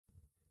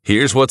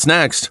Here's what's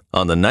next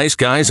on the Nice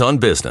Guys on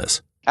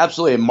Business.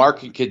 Absolutely. In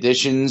market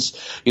conditions,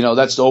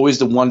 that's always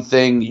the one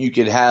thing. You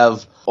could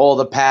have all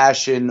the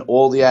passion,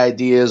 all the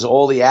ideas,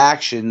 all the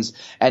actions,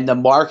 and the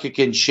market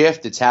can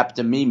shift. It's happened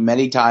to me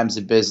many times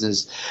in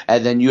business.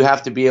 And then you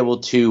have to be able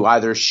to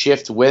either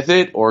shift with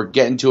it or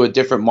get into a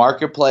different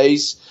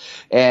marketplace.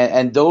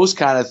 And those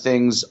kind of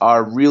things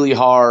are really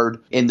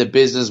hard in the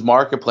business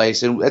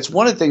marketplace. And that's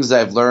one of the things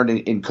that I've learned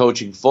in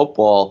coaching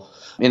football.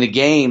 In a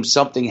game,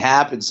 something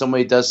happens,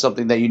 somebody does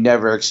something that you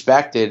never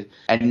expected,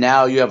 and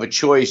now you have a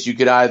choice. You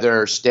could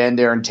either stand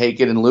there and take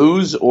it and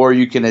lose, or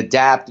you can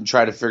adapt and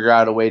try to figure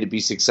out a way to be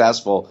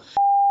successful.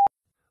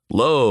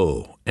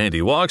 Low, and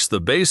he walks the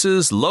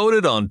bases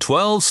loaded on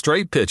 12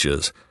 straight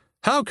pitches.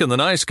 How can the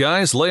Nice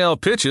Guys lay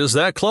out pitches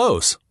that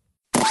close?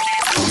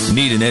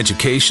 Need an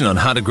education on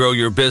how to grow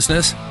your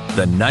business?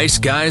 The Nice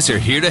Guys are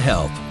here to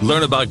help.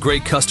 Learn about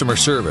great customer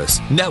service,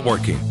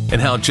 networking, and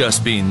how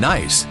just being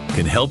nice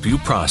can help you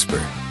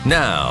prosper.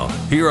 Now,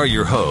 here are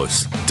your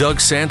hosts, Doug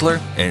Sandler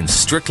and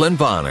Strickland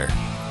Bonner.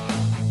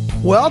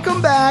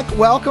 Welcome back.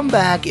 Welcome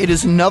back. It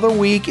is another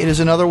week.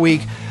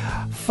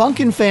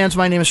 Funkin' fans,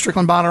 my name is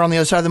Strickland Bonner. On the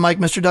other side of the mic,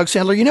 Mr. Doug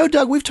Sandler.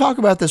 Doug, we've talked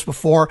about this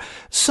before.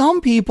 Some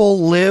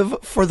people live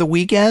for the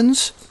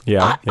weekends.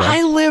 Yeah.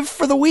 I live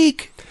for the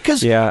week.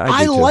 Because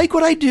I like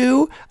what I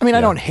do. I mean,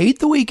 I don't hate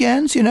the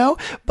weekends,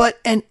 but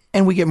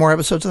and we get more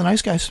episodes of the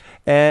Nice Guys.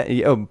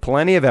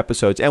 Plenty of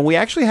episodes. And we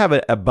actually have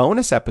a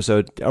bonus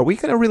episode. Are we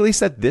going to release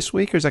that this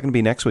week, or is that going to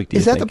be next week?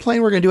 Is that the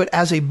plan? We're going to do it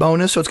as a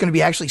bonus, so it's going to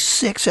be actually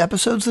 6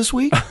 episodes this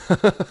week?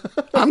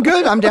 I'm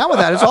good. I'm down with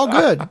that. It's all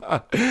good.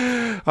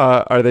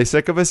 Are they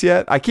sick of us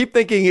yet? I keep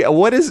thinking,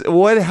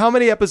 how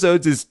many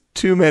episodes is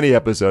too many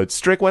episodes?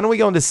 Strick, when are we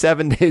going to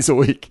 7 days a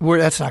week?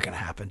 That's not going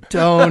to happen.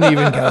 Don't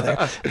even go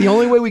there. The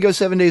only way we go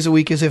 7 days a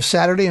week is if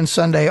Saturday and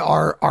Sunday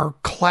are our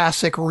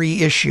classic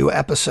reissue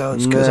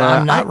episodes, because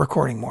I'm not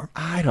recording more.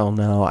 I don't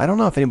know. I don't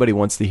know if anybody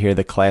wants to hear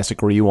the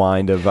classic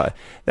rewind of that.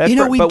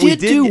 We did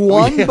do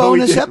one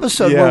bonus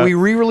episode where we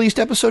re-released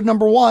episode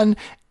number 1.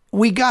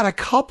 We got a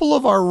couple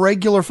of our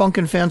regular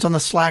Funkin' fans on the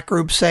Slack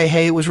group say,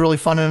 hey, it was really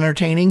fun and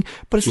entertaining.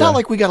 But it's not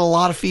like we got a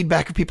lot of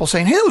feedback of people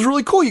saying, hey, it was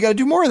really cool. You got to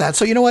do more of that.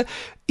 So you know what?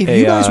 If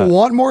you guys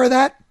want more of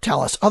that,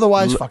 tell us.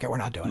 Otherwise, fuck it. We're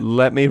not doing it.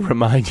 Let me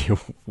remind you,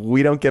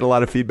 we don't get a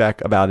lot of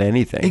feedback about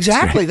anything.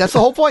 Exactly. That's the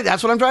whole point.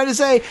 That's what I'm trying to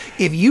say.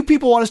 If you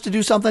people want us to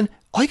do something,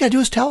 all you got to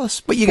do is tell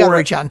us. But you got to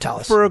reach out and tell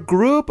us. For a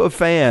group of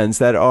fans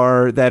that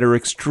are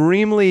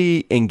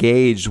extremely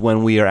engaged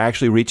when we are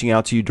actually reaching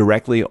out to you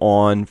directly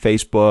on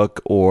Facebook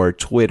or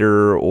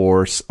Twitter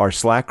or our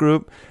Slack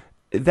group,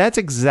 that's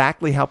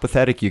exactly how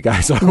pathetic you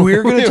guys are.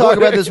 We're going to talk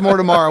about this more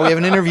tomorrow. We have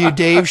an interview,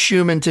 Dave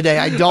Schuman, today.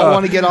 I don't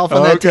want to get off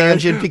on that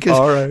tangent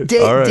because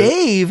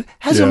Dave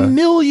has 1.5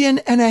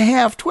 million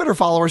Twitter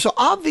followers. So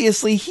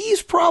obviously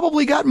he's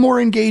probably got more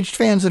engaged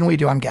fans than we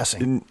do, I'm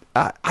guessing.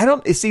 I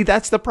don't see.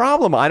 That's the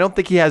problem. I don't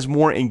think he has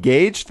more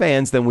engaged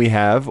fans than we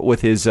have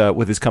with his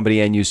company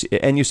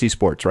NUC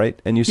Sports, right?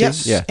 NUC,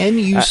 yes,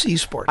 NUC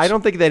Sports. I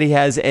don't think that he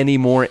has any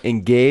more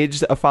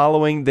engaged a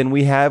following than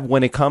we have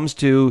when it comes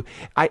to.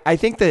 I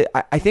think what's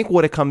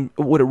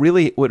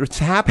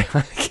happening.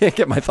 I can't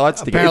get my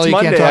thoughts together. Apparently,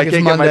 it's Monday. I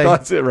can't get my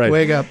thoughts right.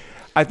 Wake up.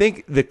 I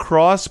think the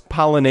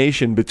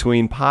cross-pollination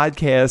between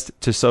podcast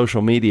to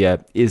social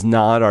media is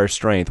not our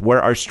strength.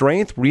 Where our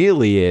strength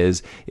really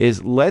is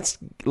let's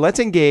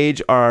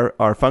engage our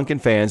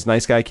Funkin' fans,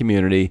 Nice Guy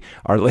community,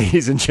 our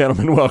ladies and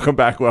gentlemen, welcome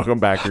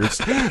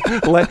backers.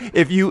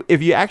 If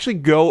you actually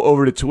go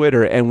over to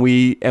Twitter and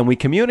we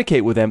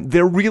communicate with them,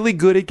 they're really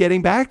good at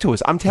getting back to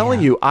us. I'm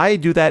telling you, I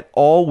do that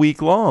all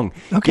week long.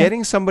 Okay.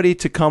 Getting somebody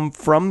to come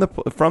from the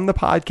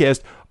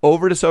podcast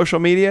over to social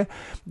media,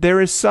 there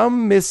is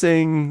some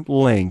missing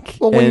link.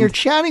 Well, when you're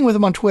chatting with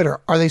them on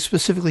Twitter, are they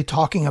specifically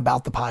talking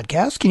about the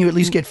podcast? Can you at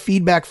least get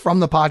feedback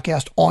from the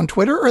podcast on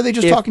Twitter, or are they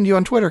just talking to you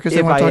on Twitter because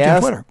they want to talk to you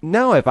on Twitter?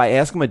 No, if I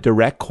ask them a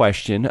direct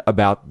question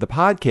about the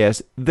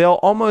podcast, they'll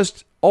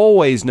almost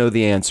always know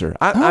the answer.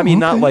 I mean,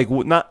 not like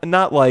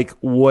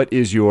what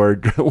is your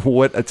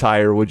what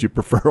attire would you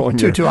prefer on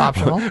your too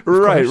optional?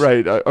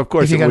 Right. Of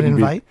course, if you got an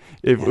invite,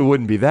 it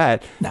wouldn't be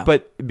that. No.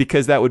 But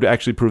because that would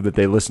actually prove that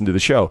they listen to the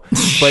show.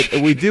 But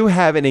we do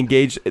have an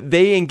engaged.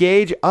 They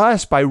engage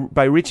us by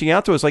reaching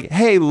out to us like,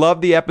 "Hey,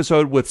 love the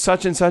episode with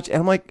such and such,"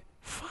 and I'm like,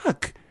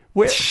 "Fuck."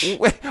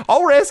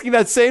 All we're asking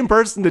that same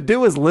person to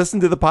do is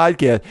listen to the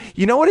podcast.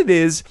 You know what it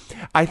is?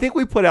 I think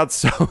we put out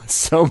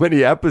so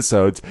many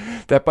episodes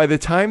that by the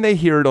time they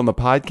hear it on the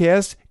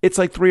podcast, it's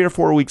like 3 or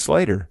 4 weeks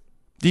later.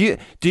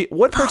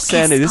 What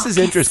percentage? This is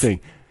interesting.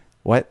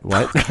 What?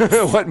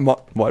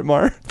 What,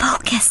 Mar?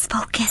 Focus.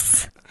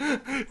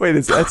 Wait,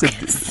 is that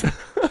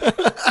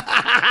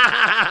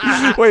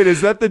Wait,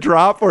 is that the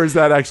drop or is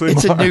that actually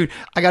It's Mar?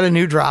 I got a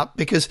new drop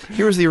because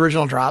here was the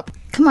original drop.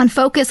 Come on,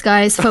 focus,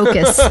 guys,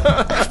 focus.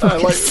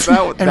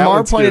 And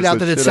Mar pointed out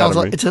that it sounds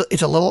like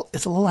it's a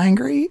little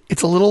angry,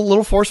 it's a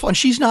little forceful, and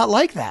she's not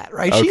like that,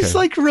 right? Okay. She's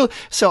like real.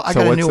 So I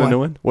got a new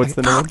one. What's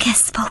the new one?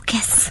 Focus.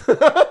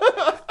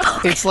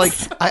 It's like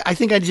I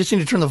think I just need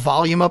to turn the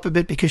volume up a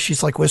bit because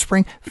she's like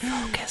whispering.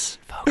 Focus.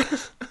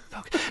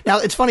 Now,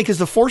 it's funny because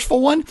the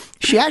forceful one,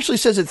 she actually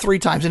says it 3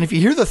 times. And if you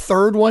hear the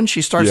third one,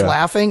 she starts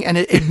laughing and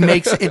it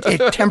makes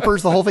it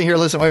tempers the whole thing. Here,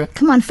 listen. Wait.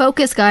 Come on,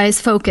 focus, guys.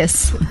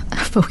 Focus.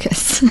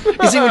 Focus. You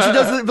see what she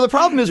does? The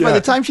problem is by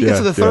the time she gets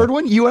to the third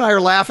one, you and I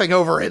are laughing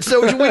over it.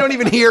 So we don't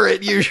even hear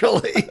it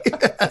usually.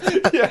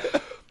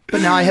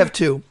 But now I have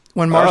 2.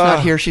 When Mars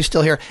not here, she's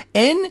still here.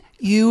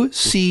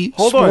 NUC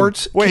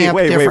Sports Camp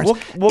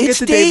Difference. We'll get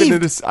to David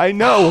in this. I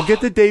know. We'll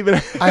get to David.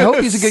 I hope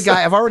he's a good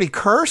guy. I've already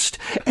cursed,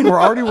 and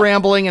we're already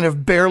rambling, and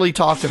have barely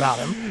talked about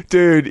him.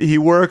 Dude, he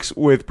works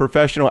with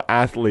professional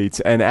athletes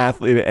and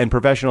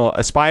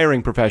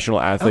aspiring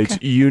professional athletes.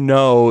 Okay. You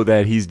know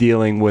that he's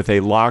dealing with a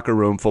locker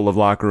room full of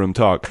locker room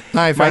talk. All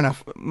right, fair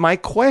enough. My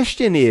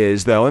question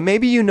is, though, and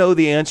maybe you know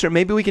the answer.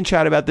 Maybe we can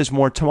chat about this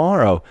more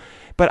tomorrow.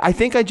 But I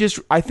think I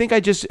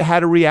just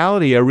had a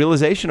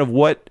realization of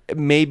what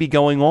may be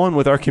going on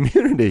with our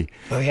community.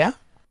 Oh, yeah?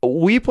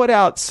 We put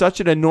out such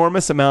an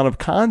enormous amount of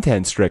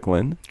content,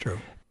 Strickland. True.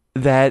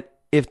 That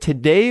if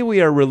today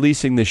we are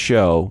releasing the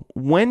show,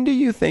 when do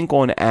you think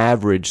on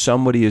average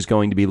somebody is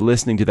going to be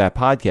listening to that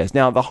podcast?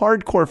 Now, the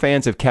hardcore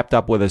fans have kept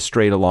up with us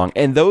straight along,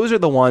 and those are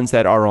the ones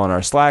that are on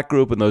our Slack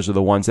group, and those are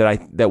the ones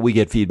that we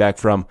get feedback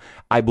from,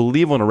 I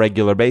believe, on a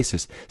regular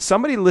basis.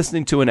 Somebody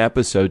listening to an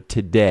episode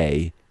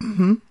today...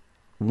 Mm-hmm.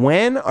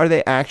 When are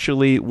they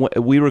actually,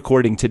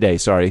 recording today,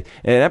 an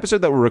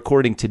episode that we're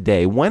recording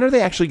today, when are they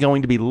actually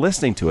going to be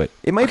listening to it?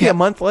 It might be a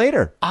month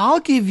later.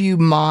 I'll give you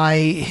my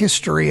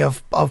history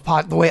of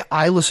the way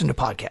I listen to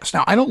podcasts.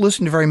 Now, I don't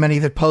listen to very many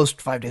that post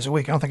 5 days a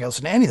week. I don't think I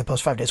listen to any that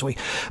post 5 days a week.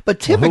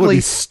 But typically... who would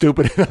be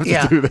stupid enough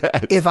to do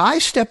that? If I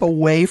step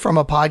away from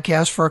a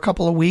podcast for a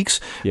couple of weeks,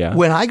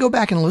 when I go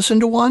back and listen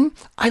to one,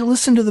 I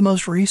listen to the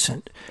most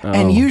recent. Oh.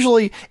 And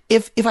usually,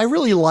 if I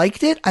really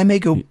liked it, I may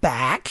go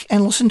back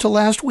and listen to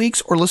last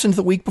week's or listen to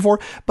the week before.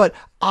 But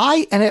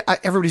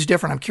everybody's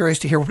different. I'm curious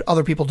to hear what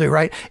other people do,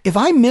 right? If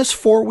I miss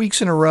 4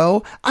 weeks in a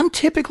row, I'm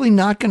typically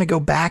not going to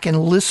go back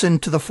and listen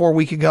to the 4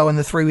 week ago and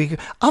the 3 week.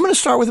 I'm going to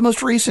start with the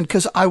most recent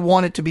because I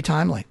want it to be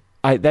timely.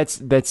 That's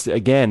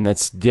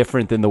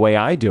different than the way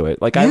I do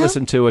it. Like I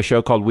listen to a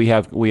show called We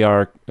Have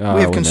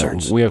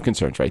Concerns. We Have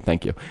Concerns, right?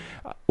 Thank you.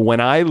 When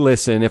I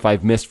listen, if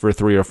I've missed for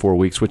 3 or 4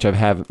 weeks, which I've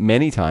had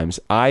many times,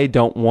 I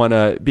don't want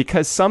to,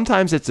 because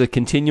sometimes it's a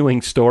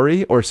continuing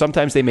story, or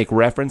sometimes they make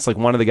reference. Like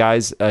one of the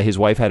guys, his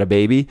wife had a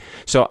baby,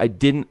 so I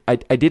didn't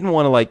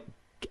want to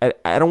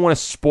I don't want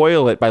to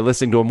spoil it by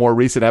listening to a more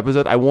recent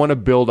episode. I want to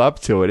build up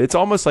to it. It's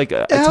almost like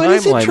a timeline. It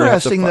is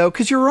interesting, though,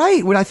 because you're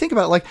right. When I think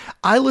about it,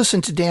 I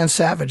listen to Dan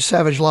Savage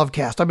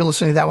Lovecast. I've been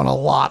listening to that one a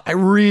lot. I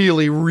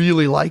really,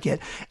 really like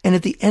it. And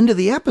at the end of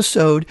the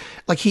episode,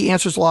 he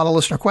answers a lot of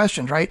listener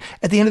questions, right?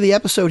 At the end of the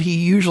episode, he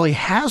usually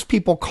has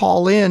people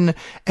call in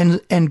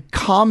and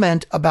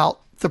comment about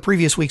the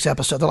previous week's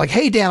episode. They're like,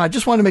 hey, Dan, I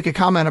just wanted to make a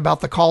comment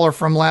about the caller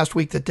from last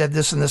week that did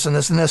this and this and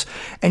this and this.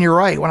 And you're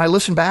right. When I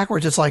listen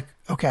backwards, it's like,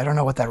 okay, I don't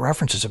know what that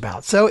reference is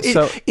about. So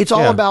it's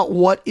all about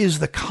what is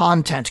the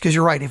content. Because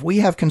you're right. If we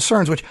have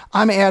concerns, which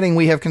I'm adding,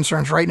 we have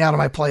concerns right now to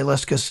my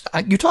playlist because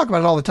you talk about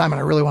it all the time and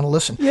I really want to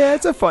listen. Yeah,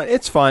 it's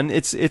fun.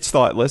 It's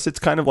thoughtless. It's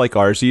kind of like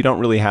ours. So you don't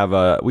really have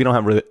a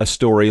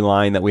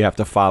storyline that we have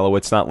to follow.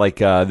 It's not like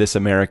This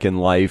American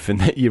Life and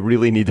that you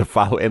really need to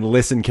follow and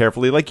listen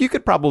carefully. Like you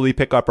could probably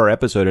pick up our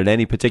episode at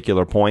any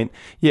particular point.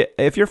 Yeah,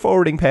 if you're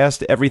forwarding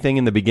past everything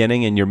in the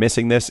beginning and you're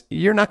missing this,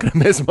 you're not going to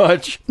miss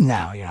much.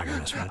 No, you're not going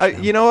to miss much.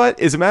 You know what?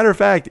 As a matter of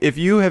fact, if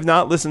you have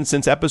not listened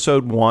since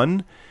episode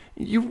 1,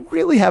 you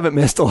really haven't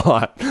missed a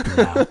lot.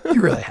 No,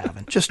 you really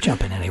haven't. Just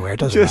jump in anywhere. It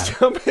doesn't matter. Just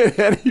jump in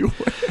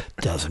anywhere.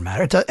 Doesn't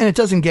matter. And it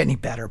doesn't get any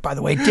better, by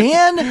the way.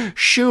 Dan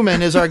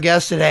Schuman is our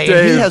guest today.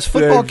 And he has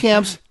football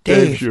camps.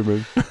 Dave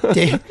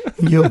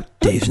Schuman.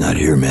 Dave's not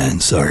here, man.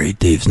 Sorry,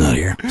 Dave's not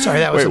here. Sorry,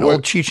 that was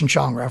old Cheech and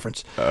Chong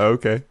reference.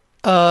 Okay.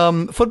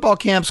 Football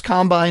camps,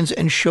 combines,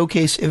 and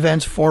showcase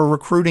events for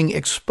recruiting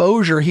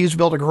exposure. He's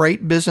built a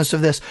great business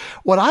of this.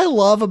 What I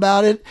love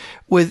about it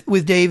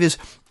with Dave is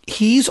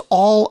he's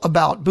all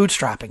about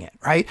bootstrapping it,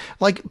 right?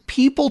 Like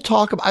people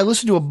talk about, I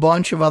listen to a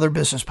bunch of other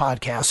business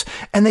podcasts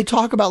and they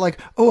talk about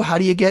how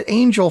do you get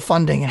angel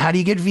funding and how do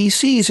you get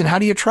VCs and how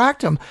do you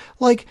attract them?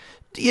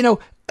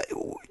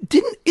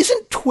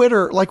 Isn't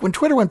Twitter, when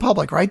Twitter went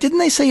public, right? Didn't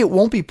they say it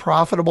won't be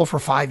profitable for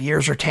 5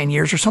 years or 10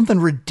 years or something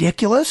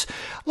ridiculous?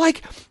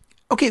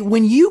 Okay,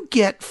 when you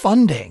get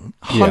funding,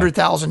 $100,000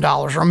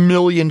 or $1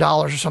 million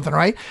or something,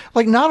 right?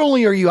 Not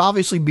only are you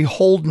obviously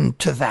beholden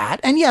to that,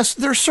 and yes,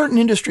 there are certain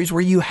industries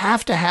where you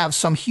have to have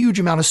some huge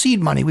amount of seed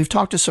money. We've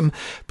talked to some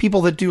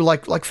people that do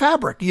like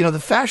fabric, the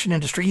fashion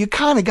industry. You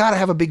kind of got to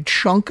have a big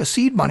chunk of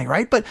seed money,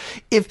 right? But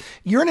if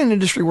you're in an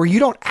industry where you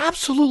don't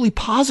absolutely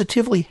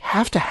positively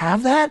have to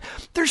have that,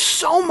 there's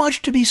so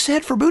much to be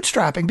said for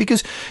bootstrapping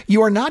because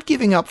you are not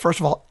giving up,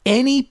 first of all,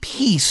 any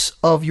piece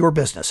of your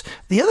business.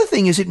 The other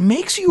thing is it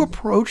makes you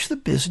approach the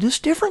business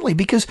differently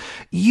because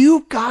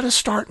you got to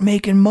start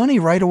making money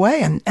right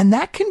away. And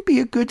that can be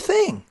a good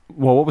thing.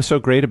 Well, what was so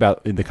great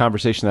about the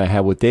conversation that I had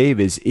with Dave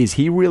is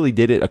he really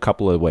did it a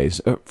couple of ways.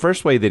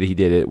 First way that he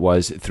did it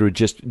was through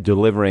just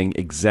delivering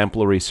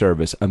exemplary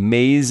service,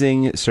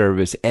 amazing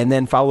service, and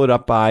then followed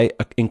up by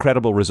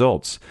incredible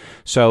results.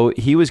 So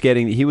he was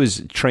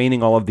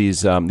training all of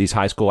these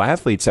high school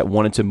athletes that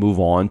wanted to move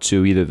on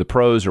to either the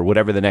pros or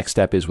whatever the next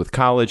step is with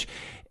college.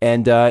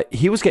 And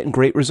he was getting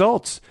great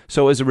results.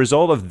 So as a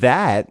result of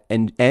that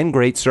and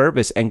great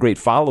service and great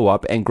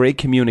follow-up and great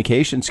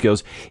communication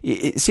skills,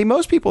 see,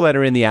 most people that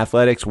are in the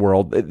athletics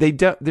world,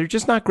 they're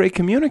just not great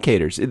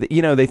communicators.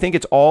 They think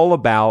it's all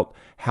about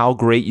how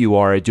great you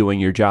are at doing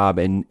your job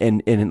and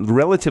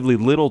relatively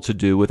little to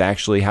do with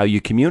actually how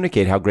you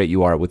communicate how great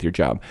you are with your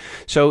job.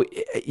 So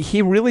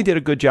he really did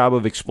a good job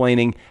of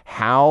explaining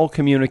how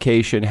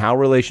communication, how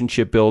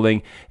relationship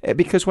building,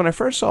 because when I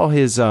first saw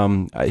his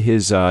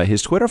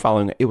Twitter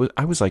following,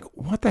 I was like,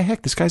 what the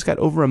heck? This guy's got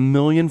over 1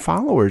 million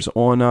followers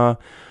on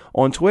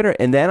Twitter.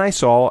 And then I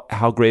saw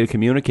how great a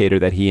communicator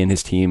that he and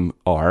his team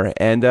are.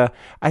 And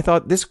I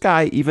thought, this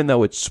guy, even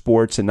though it's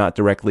sports and not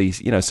directly,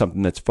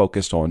 something that's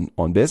focused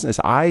on business,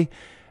 I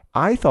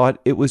thought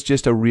it was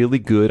just a really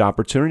good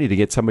opportunity to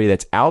get somebody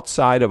that's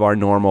outside of our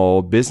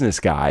normal business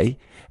guy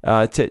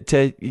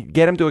to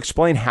get him to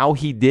explain how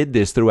he did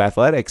this through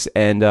athletics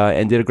and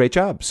did a great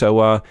job.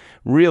 So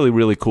really,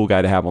 really cool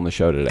guy to have on the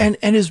show today.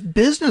 And his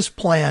business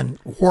plan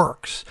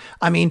works.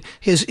 I mean,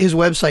 his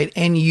website,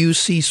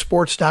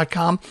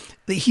 nucsports.com,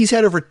 he's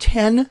had over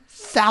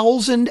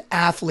 10,000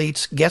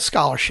 athletes get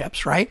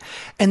scholarships, right?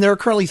 And there are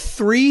currently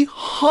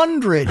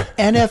 300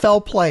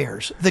 NFL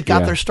players that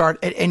got their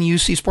start at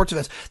NUC sports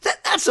events.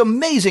 That's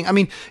amazing. I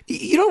mean,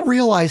 you don't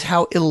realize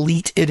how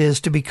elite it is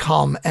to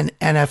become an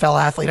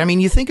NFL athlete. I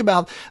mean, you think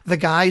about the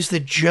guys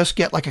that just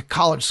get like a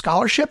college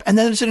scholarship, and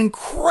then it's an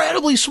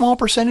incredibly small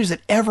percentage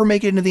that ever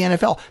make it into the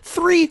NFL.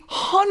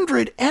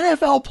 300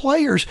 NFL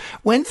players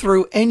went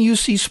through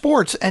NUC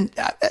sports, and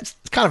that's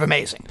kind of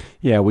amazing.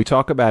 Yeah, we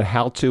talk about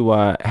how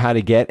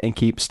to get and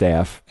keep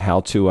staff,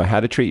 how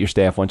to treat your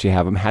staff once you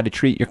have them, how to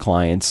treat your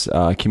clients,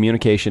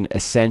 communication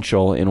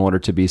essential in order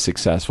to be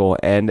successful,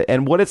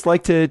 and what it's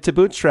like to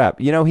bootstrap.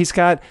 He's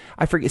got,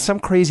 I forget, some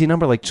crazy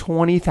number, like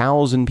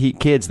 20,000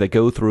 kids that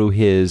go through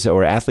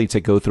or athletes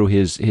that go through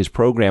his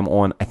program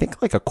on, I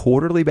think, like a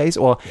quarterly basis.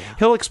 Well,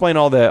 he'll explain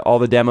all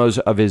the demos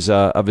of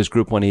his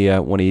group when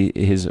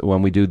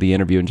we do the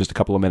interview in just a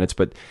couple of minutes,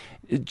 but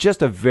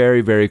just a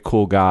very, very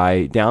cool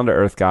guy, down to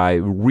earth guy,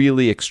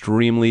 really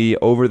extremely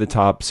over the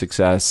top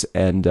success,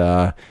 and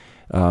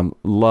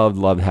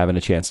loved having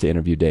a chance to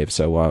interview Dave.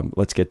 So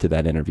let's get to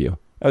that interview.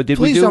 Oh,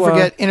 Please don't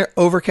forget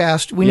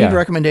Overcast. We need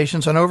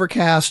recommendations on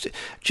Overcast.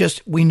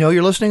 We know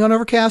you're listening on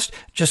Overcast.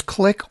 Just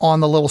click on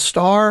the little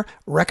star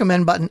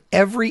recommend button.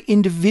 Every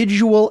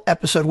individual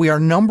episode. We are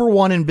number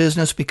one in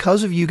business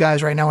because of you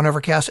guys right now on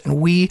Overcast, and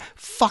we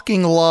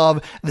fucking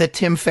love that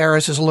Tim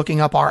Ferriss is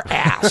looking up our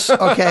ass.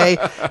 Okay,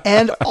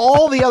 and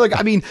all the other.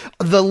 I mean,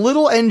 the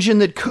little engine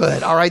that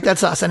could. All right,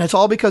 that's us, and it's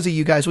all because of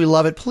you guys. We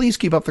love it. Please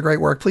keep up the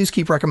great work. Please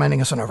keep recommending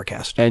us on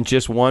Overcast. And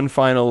just one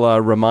final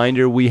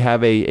reminder: we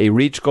have a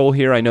reach goal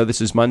here. I know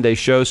this is Monday's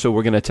show, so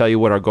we're going to tell you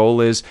what our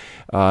goal is.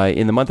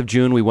 In the month of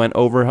June, we went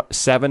over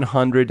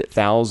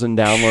 700,000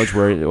 downloads.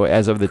 Where,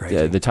 as of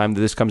the time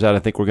that this comes out, I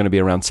think we're going to be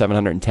around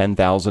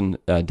 710,000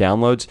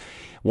 downloads.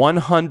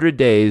 100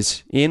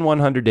 days, in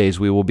 100 days,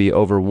 we will be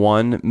over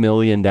 1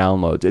 million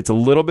downloads. It's a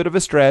little bit of a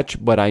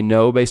stretch, but I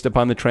know based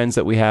upon the trends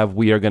that we have,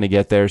 we are going to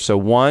get there. So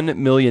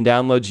 1 million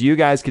downloads. You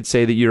guys could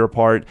say that you're a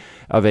part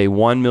of a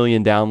 1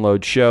 million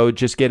download show.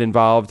 Just get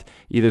involved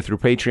either through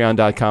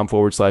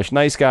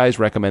patreon.com/nice guys,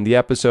 recommend the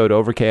episode,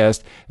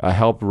 Overcast,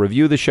 help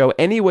review the show.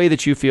 Any way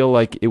that you feel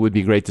like it would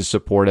be great to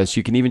support us.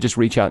 You can even just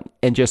reach out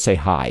and just say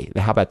hi.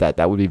 How about that?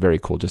 That would be very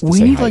cool. Just to say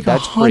hi. We need like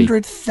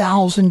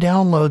 100,000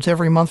 downloads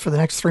every month for the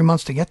next 3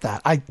 months to get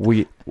that.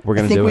 We're going to do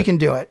it. I think we can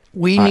do it.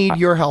 We need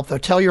your help, though.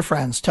 Tell your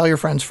friends. Tell your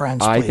friends'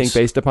 friends, please. I think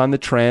based upon the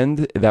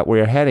trend that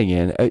we're heading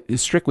in,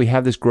 Strick, we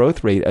have this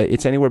growth rate.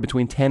 It's anywhere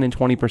between 10 and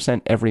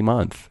 20% every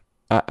month.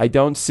 I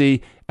don't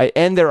see,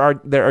 and there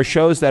are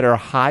shows that are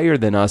higher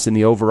than us in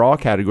the overall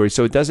category.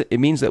 So it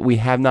means that we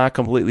have not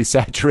completely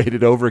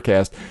saturated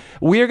Overcast.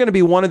 We are going to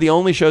be one of the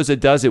only shows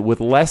that does it with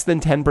less than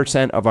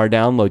 10% of our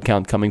download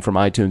count coming from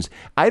iTunes.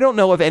 I don't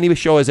know if any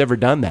show has ever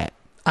done that.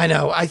 I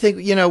know. I think,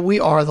 we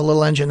are the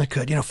little engine that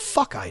could.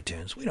 Fuck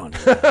iTunes. We don't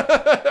need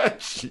that.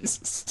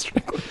 Jesus.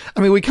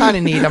 I mean, we kind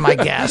of need them, I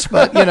guess,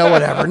 but,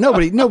 whatever.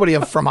 Nobody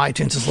from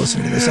iTunes is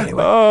listening to this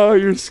anyway. Oh,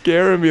 you're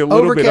scaring me a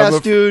little bit.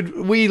 Overcast,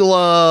 dude. We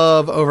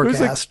love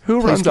Overcast. Who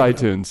runs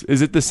iTunes?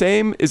 Is it the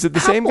same? Is it the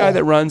same guy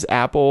that runs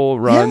Apple,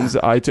 runs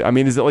iTunes? I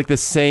mean, is it like the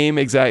same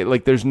exact,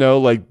 like there's no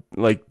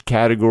like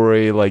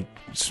category, like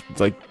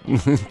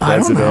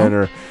president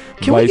or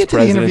Can we get to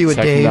the interview with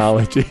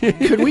technology. Dave?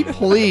 Could we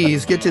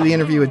please get to the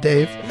interview with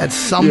Dave at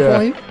some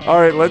point? All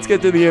right, let's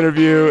get to the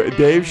interview.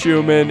 Dave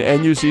Schuman,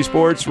 NUC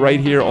Sports, right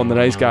here on the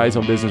Nice Guys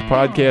on Business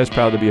podcast.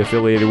 Proud to be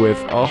affiliated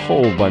with a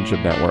whole bunch of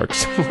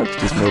networks. Let's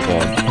just move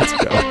on.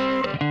 Let's go.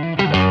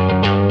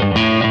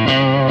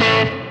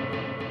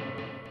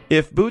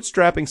 If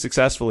bootstrapping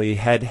successfully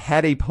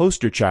had a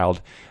poster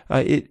child,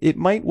 it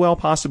might well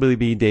possibly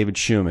be David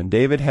Schuman.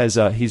 David has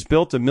he's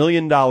built $1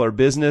 million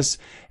business,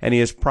 and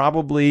he has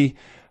probably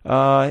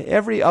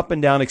every up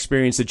and down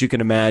experience that you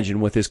can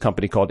imagine with his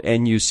company called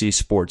NUC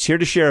Sports. Here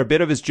to share a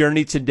bit of his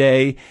journey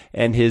today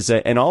and his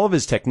and all of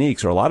his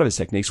techniques, or a lot of his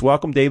techniques.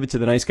 Welcome, David, to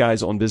the Nice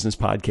Guys on Business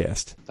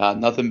podcast.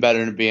 Nothing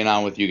better than being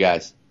on with you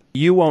guys.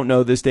 You won't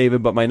know this,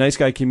 David, but my Nice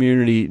Guy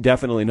community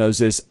definitely knows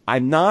this.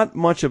 I'm not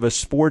much of a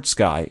sports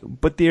guy,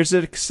 but there's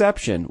an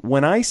exception.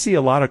 When I see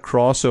a lot of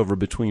crossover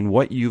between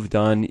what you've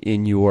done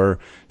in your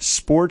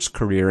sports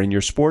career, in your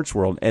sports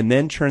world, and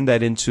then turn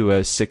that into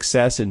a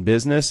success in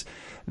business,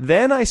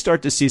 then I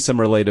start to see some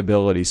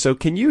relatability. So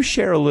can you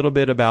share a little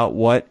bit about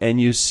what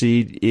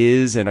NUC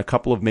is and a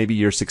couple of maybe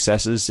your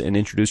successes and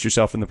introduce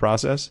yourself in the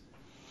process?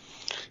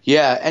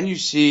 Yeah,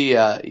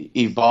 NUC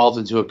evolved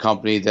into a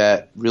company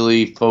that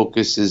really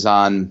focuses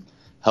on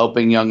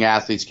helping young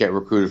athletes get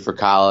recruited for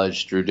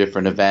college through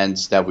different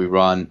events that we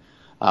run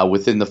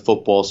within the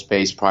football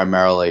space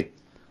primarily.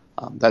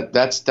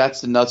 That's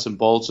the nuts and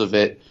bolts of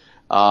it.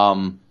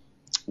 Where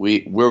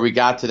we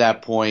got to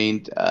that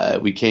point,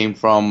 we came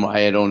from, I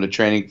had owned a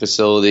training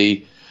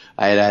facility.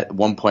 I had at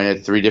one point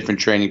had 3 different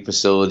training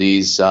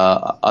facilities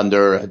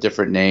under a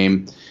different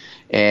name,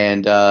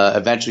 and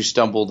eventually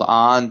stumbled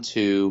on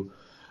to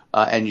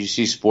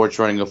NUC Sports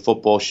running a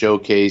football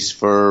showcase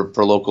for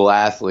local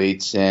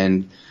athletes.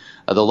 And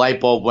the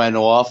light bulb went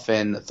off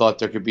and thought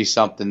there could be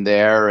something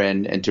there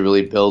and to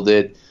really build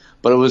it.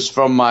 But it was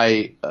from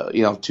my,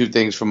 2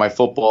 things, from my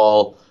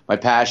football, my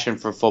passion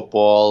for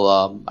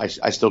football.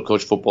 I still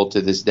coach football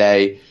to this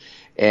day.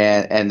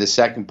 And the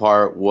second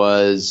part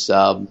was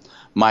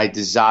my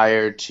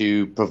desire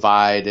to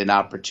provide an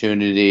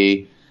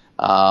opportunity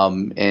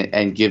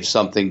and give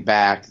something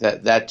back.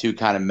 That two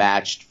kind of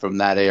matched from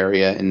that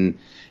area and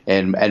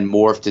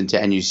morphed into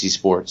NUC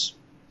Sports.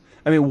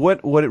 I mean,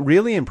 what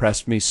really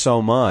impressed me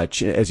so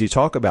much as you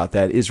talk about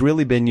that is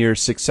really been your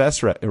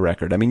success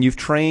record. I mean, you've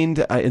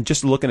trained,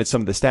 just looking at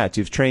some of the stats,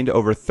 you've trained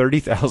over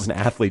 30,000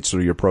 athletes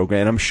through your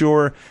program. And I'm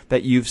sure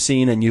that you've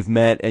seen and you've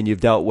met and you've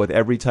dealt with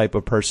every type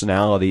of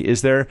personality.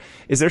 Is there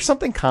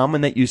something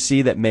common that you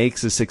see that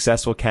makes a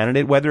successful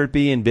candidate, whether it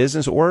be in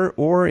business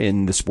or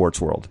in the sports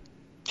world?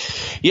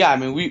 Yeah, I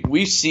mean,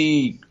 we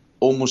see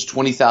almost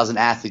 20,000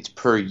 athletes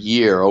per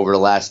year over the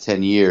last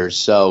 10 years.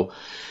 So,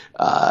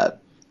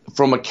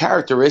 from a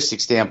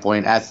characteristic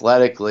standpoint,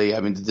 athletically, I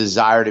mean, the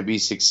desire to be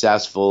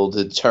successful,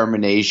 the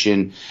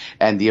determination,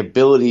 and the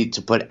ability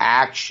to put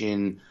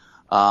action,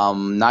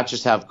 not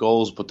just have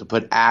goals, but to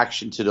put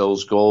action to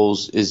those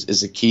goals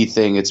is a key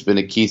thing. It's been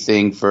a key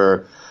thing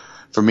for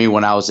me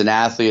when I was an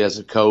athlete, as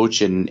a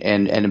coach,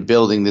 and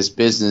building this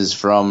business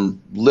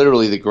from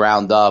literally the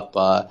ground up.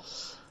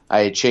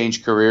 I had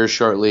changed careers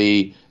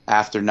shortly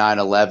after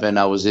 9/11.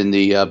 I was in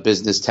the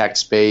business tech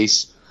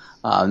space.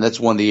 And that's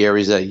one of the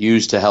areas that I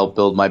used to help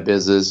build my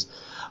business.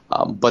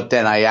 But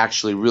then I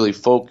actually really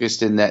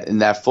focused in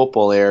that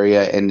football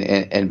area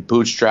and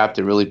bootstrapped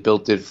and really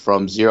built it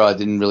from zero. I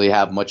didn't really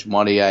have much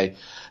money. I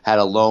had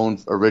a loan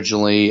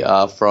originally for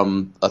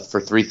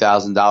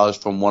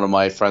 $3,000 from one of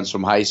my friends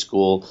from high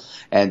school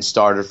and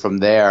started from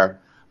there.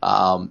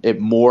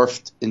 It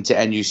morphed into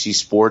NUC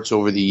Sports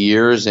over the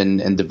years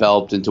and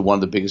developed into one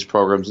of the biggest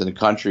programs in the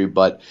country.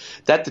 But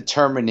that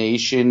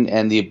determination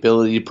and the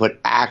ability to put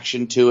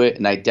action to it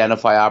and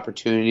identify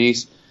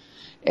opportunities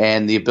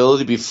and the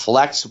ability to be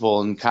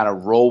flexible and kind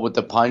of roll with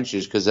the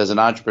punches, because as an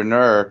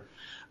entrepreneur,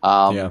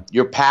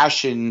 your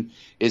passion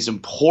is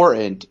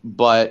important,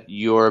 but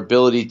your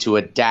ability to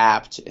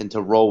adapt and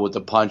to roll with the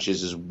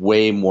punches is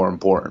way more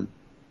important.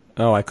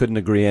 Oh, I couldn't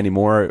agree any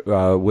more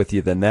with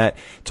you than that.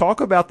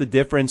 Talk about the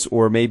difference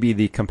or maybe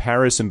the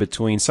comparison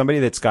between somebody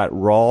that's got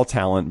raw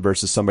talent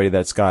versus somebody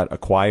that's got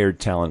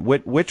acquired talent.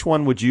 Which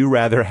one would you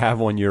rather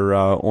have on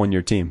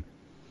your team?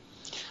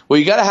 Well,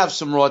 you got to have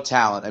some raw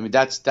talent. I mean,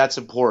 that's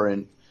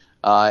important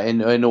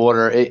in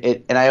order.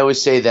 And I always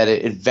say that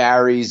it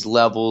varies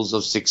levels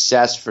of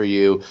success for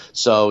you.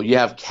 So you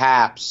have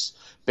caps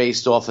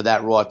based off of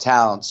that raw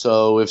talent.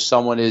 So if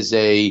someone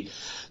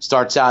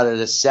starts out at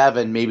a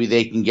 7, maybe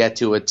they can get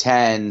to a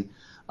 10.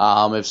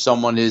 If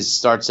someone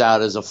starts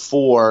out as a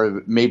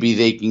 4, maybe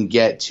they can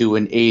get to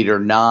an 8 or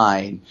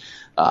 9.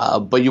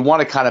 But you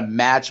want to kind of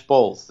match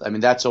both. I mean,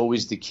 that's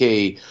always the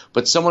key.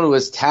 But someone who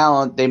has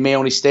talent, they may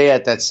only stay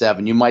at that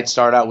 7. You might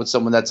start out with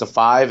someone that's a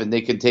 5, and they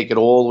can take it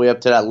all the way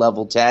up to that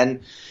level 10.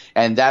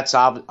 And that's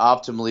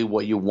optimally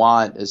what you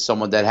want, is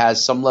someone that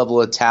has some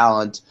level of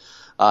talent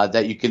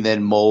that you can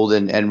then mold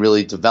and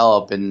really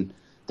develop. And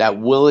that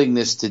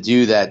willingness to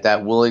do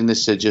that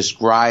willingness to just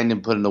grind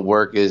and put in the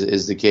work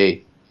is the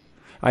key.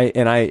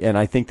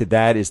 I think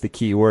that is the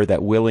key word,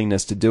 that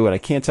willingness to do it. I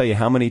can't tell you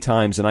how many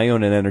times, and I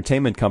own an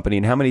entertainment company,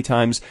 and how many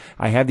times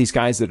I have these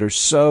guys that are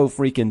so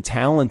freaking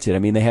talented. I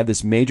mean, they have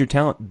this major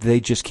talent, they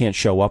just can't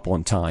show up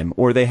on time,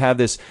 or they have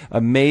this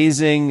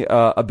amazing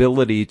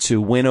ability to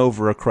win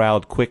over a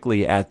crowd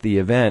quickly at the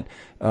event.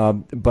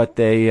 But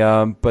they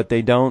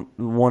don't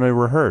want to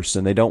rehearse,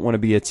 and they don't want to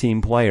be a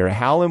team player.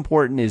 How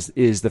important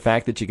is the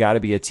fact that you got to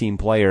be a team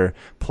player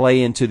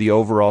play into the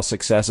overall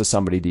success of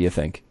somebody, do you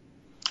think?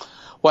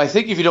 Well, I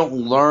think if you don't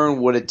learn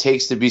what it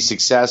takes to be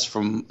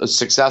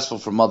successful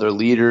from other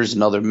leaders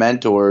and other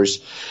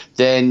mentors,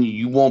 then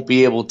you won't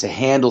be able to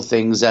handle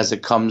things as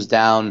it comes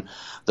down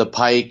the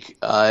pike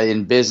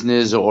in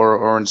business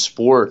or in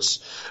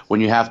sports, when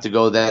you have to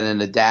go then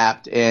and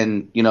adapt.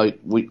 And,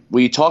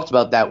 we talked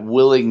about that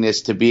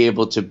willingness to be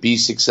able to be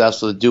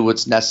successful, to do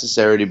what's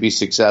necessary to be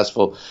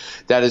successful.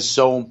 That is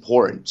so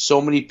important. So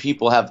many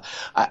people have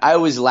 – I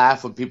always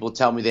laugh when people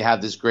tell me they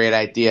have this great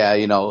idea.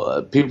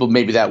 People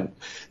maybe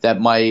that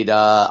might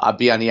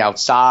be on the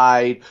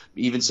outside,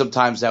 even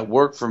sometimes that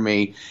work for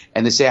me,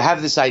 and they say, I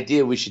have this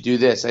idea, we should do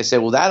this. I say,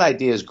 well, that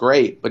idea is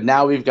great, but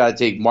now we've got to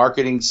take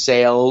marketing,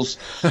 sales,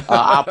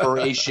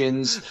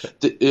 operations.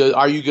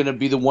 Are you going to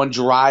be the one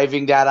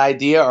driving that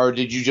idea, or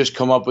did you just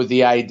come up with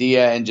the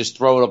idea and just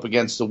throw it up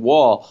against the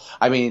wall?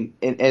 I mean,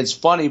 and it's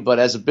funny, but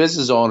as a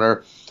business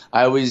owner,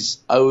 I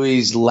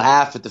always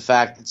laugh at the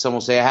fact that someone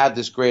will say, I have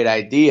this great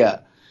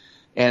idea.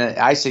 And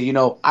I say,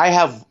 I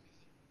have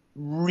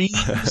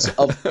reams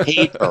of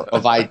paper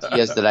of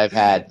ideas that I've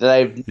had that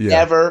I've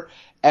never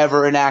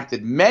ever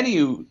enacted, many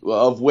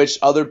of which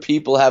other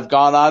people have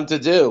gone on to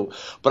do.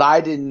 But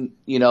I didn't,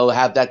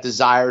 have that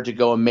desire to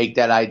go and make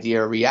that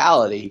idea a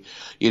reality.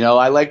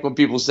 I like when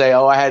people say,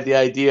 oh, I had the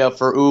idea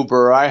for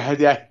Uber, or I had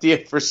the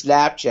idea for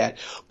Snapchat.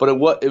 But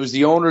it was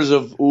the owners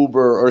of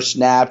Uber or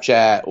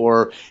Snapchat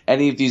or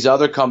any of these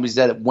other companies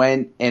that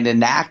went and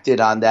enacted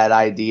on that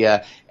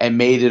idea and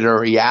made it a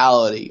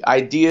reality.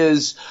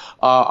 Ideas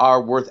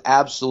are worth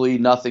absolutely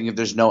nothing if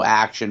there's no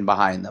action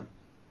behind them.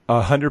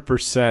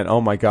 100%.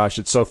 Oh my gosh,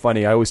 it's so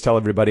funny. I always tell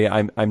everybody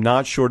I'm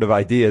not short of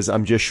ideas.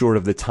 I'm just short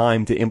of the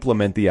time to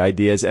implement the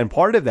ideas. And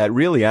part of that,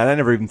 really, and I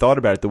never even thought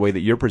about it the way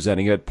that you're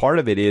presenting it. Part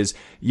of it is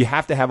you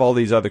have to have all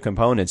these other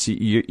components.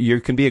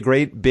 You can be a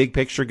great big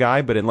picture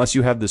guy, but unless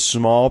you have the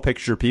small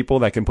picture people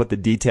that can put the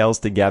details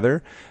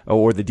together,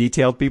 or the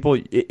detailed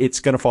people, it's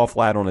going to fall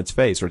flat on its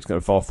face, or it's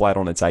going to fall flat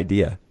on its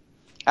idea.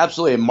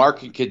 Absolutely. In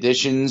market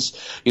conditions,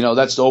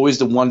 that's always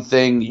the one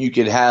thing you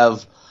could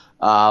have.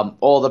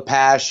 All the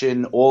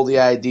passion, all the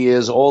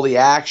ideas, all the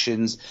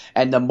actions,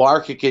 and the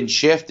market can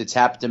shift. It's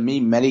happened to me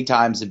many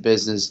times in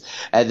business.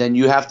 And then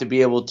you have to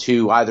be able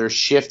to either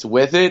shift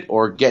with it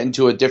or get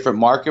into a different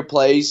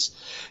marketplace.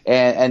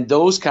 And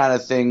those kind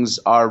of things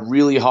are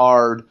really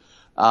hard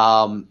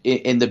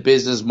in the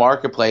business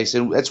marketplace.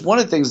 And that's one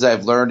of the things that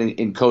I've learned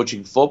in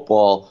coaching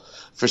football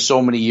for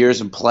so many years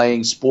and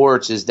playing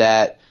sports, is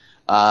that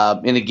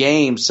in a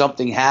game,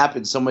 something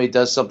happens, somebody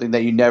does something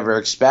that you never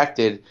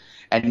expected.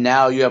 And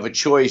now you have a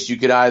choice. You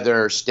could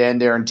either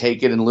stand there and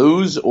take it and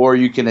lose, or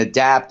you can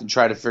adapt and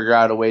try to figure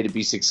out a way to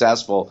be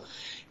successful.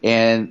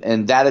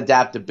 And that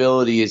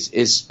adaptability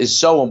is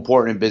so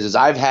important in business.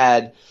 I've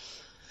had,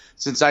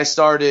 since I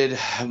started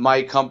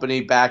my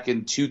company back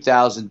in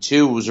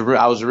 2002,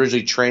 I was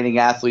originally training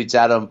athletes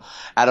out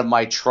of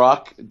my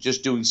truck,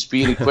 just doing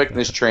speed and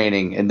quickness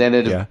training, and then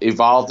it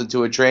evolved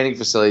into a training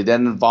facility,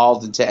 then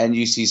evolved into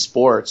NGC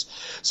Sports.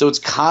 So it's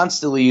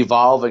constantly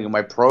evolving, and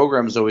my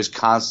program is always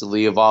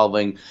constantly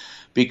evolving,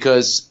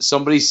 because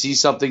somebody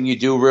sees something you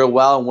do real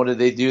well, and what do?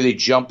 They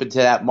jump into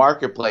that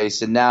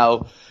marketplace, and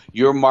now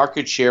your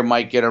market share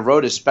might get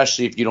eroded,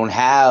 especially if you don't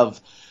have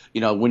 –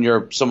 when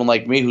you're someone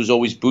like me who's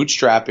always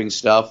bootstrapping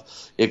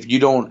stuff, if you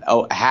don't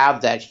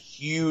have that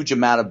huge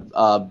amount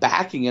of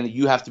backing in it,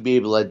 you have to be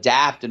able to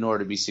adapt in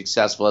order to be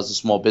successful as a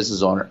small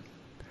business owner.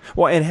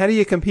 Well, and how do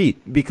you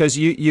compete? Because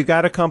you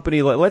got a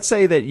company, let's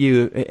say that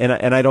you,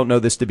 and I don't know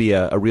this to be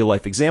a real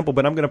life example,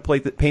 but I'm going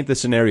to paint the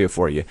scenario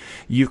for you.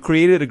 You've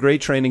created a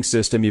great training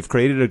system, you've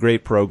created a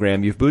great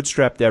program, you've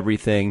bootstrapped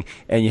everything,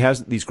 and you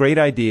have these great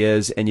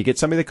ideas, and you get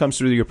somebody that comes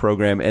through your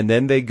program, and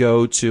then they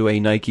go to a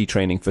Nike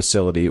training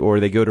facility,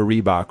 or they go to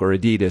Reebok or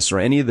Adidas or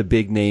any of the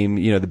big name,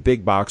 the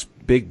big box,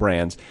 big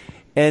brands.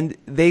 And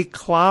they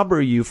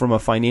clobber you from a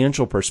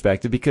financial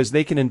perspective because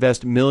they can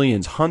invest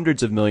millions,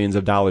 hundreds of millions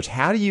of dollars.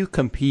 How do you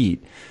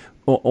compete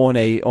on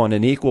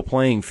an equal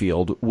playing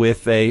field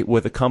with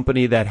a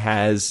company that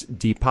has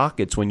deep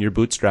pockets when you're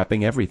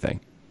bootstrapping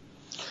everything?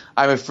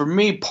 I mean, for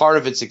me, part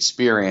of it's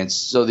experience.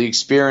 So the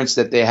experience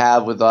that they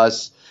have with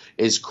us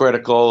is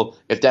critical.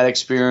 If that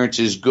experience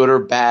is good or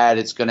bad,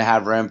 it's going to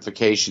have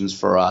ramifications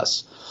for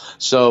us.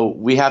 So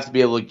we have to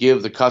be able to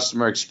give the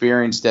customer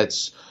experience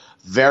that's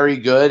very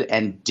good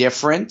and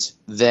different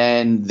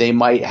than they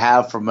might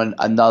have from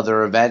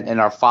another event. And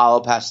our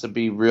follow-up has to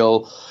be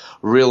real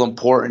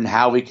important,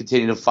 how we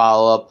continue to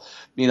follow up.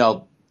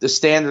 the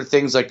standard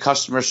things like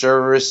customer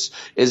service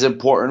is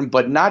important,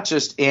 but not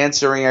just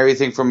answering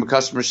everything from a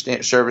customer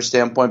service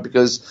standpoint,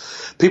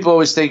 because people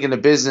always think in the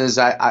business,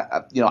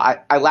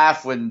 I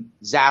laugh when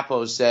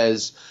Zappos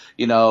says,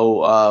 we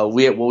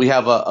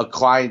have a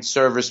client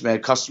service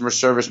man, customer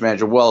service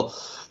manager. Well,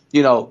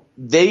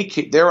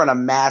 they're on a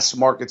mass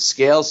market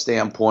scale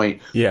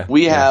standpoint. Yeah.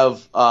 We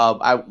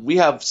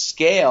have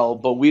scale,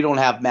 but we don't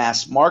have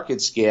mass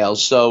market scale.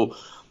 So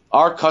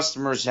our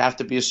customers have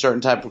to be a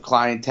certain type of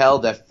clientele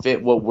that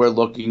fit what we're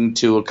looking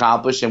to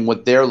accomplish and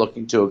what they're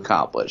looking to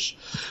accomplish.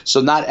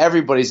 So not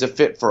everybody's a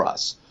fit for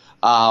us.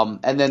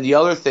 And then the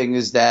other thing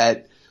is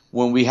that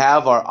when we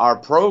have our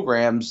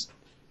programs,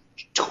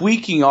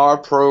 tweaking our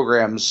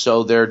programs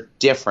so they're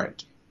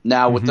different.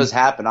 Now, what does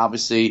happen?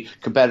 Obviously,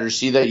 competitors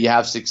see that you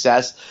have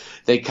success.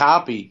 They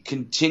copy,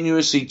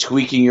 continuously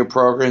tweaking your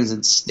programs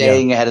and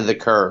staying ahead of the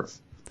curve.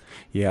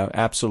 Yeah,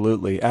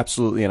 absolutely.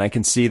 Absolutely. And I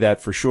can see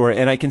that for sure.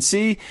 And I can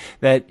see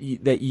that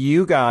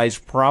you guys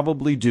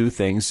probably do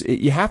things.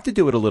 You have to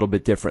do it a little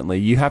bit differently.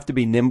 You have to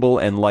be nimble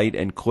and light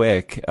and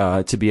quick,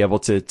 to be able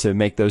to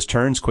make those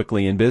turns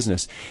quickly in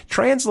business.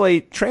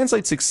 Translate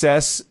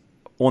success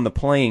on the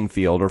playing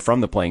field or from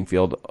the playing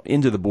field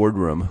into the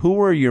boardroom.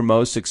 Who are your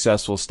most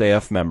successful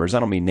staff members? I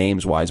don't mean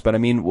names wise, but I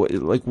mean,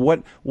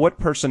 what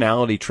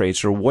personality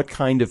traits or what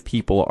kind of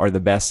people are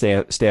the best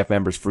staff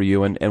members for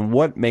you, and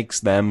what makes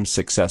them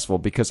successful?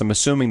 Because I'm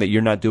assuming that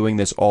you're not doing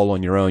this all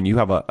on your own. You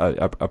have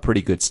a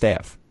pretty good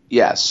staff.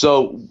 Yeah.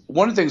 So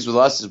one of the things with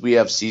us is we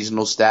have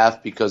seasonal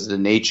staff because of the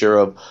nature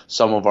of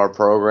some of our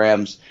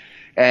programs.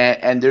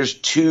 And there's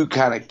two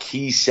kind of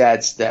key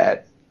sets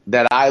that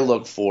I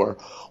look for.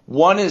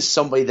 One is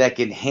somebody that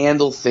can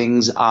handle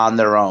things on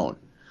their own.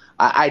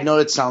 I know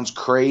it sounds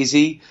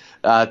crazy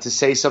to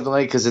say something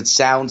like, because it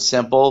sounds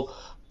simple,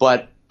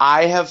 but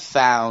I have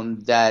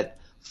found that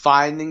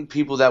finding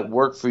people that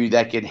work for you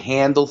that can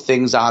handle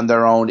things on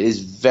their own is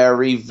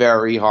very,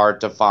 very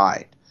hard to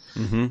find.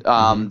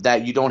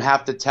 That you don't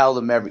have to tell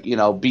them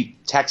be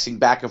texting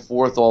back and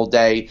forth all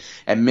day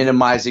and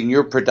minimizing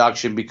your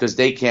production because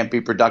they can't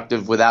be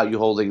productive without you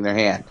holding their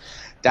hand.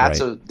 That's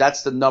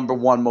the number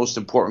one most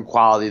important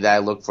quality that I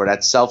look for.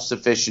 That's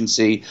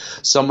self-sufficiency,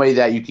 somebody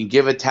that you can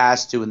give a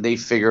task to and they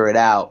figure it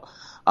out.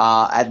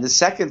 And the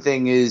second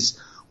thing is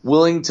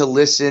willing to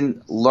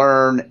listen,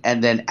 learn,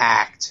 and then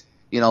act.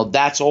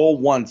 That's all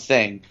one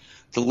thing.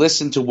 To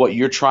listen to what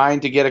you're trying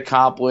to get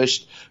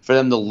accomplished, for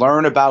them to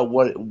learn about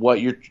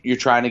what you're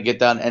trying to get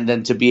done, and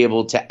then to be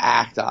able to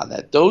act on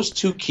that. Those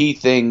two key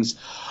things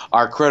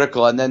are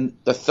critical. And then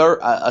the third,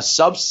 a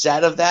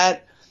subset of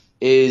that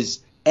is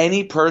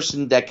any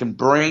person that can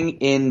bring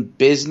in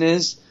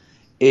business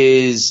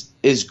is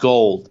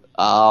gold.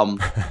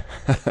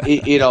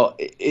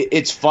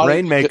 It's fun.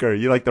 Rainmaker.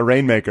 You like the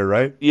rainmaker,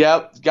 right?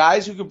 Yep.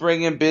 Guys who can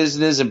bring in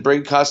business and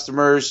bring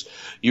customers.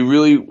 You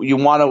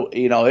want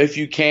to, if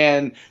you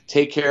can,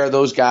 take care of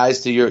those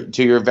guys to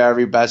your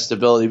very best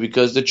ability,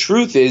 because the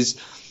truth is,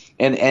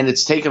 and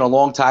it's taken a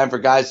long time for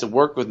guys to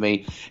work with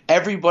me.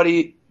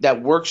 Everybody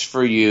that works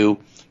for you,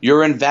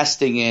 you're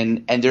investing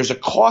in, and there's a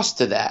cost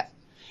to that.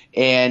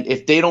 And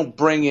if they don't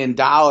bring in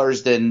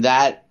dollars, then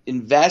that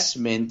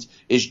investment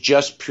is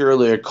just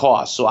purely a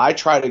cost. So I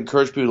try to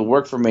encourage people to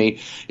work for me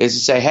is to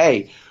say,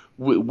 hey,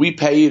 we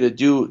pay you to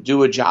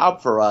do a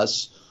job for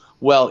us.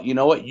 Well, you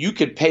know what? You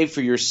could pay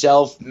for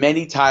yourself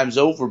many times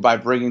over by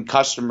bringing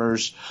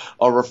customers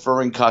or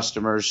referring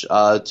customers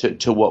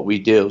to what we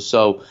do.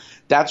 So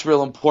that's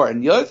real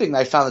important. The other thing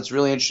I found that's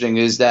really interesting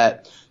is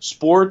that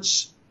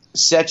sports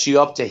sets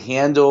you up to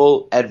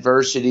handle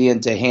adversity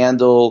and to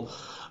handle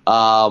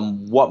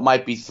what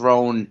might be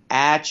thrown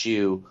at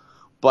you,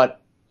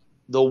 but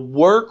the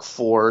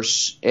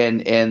workforce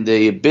and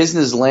the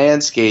business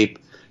landscape,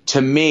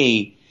 to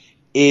me,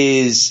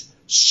 is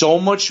so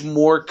much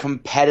more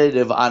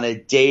competitive on a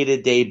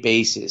day-to-day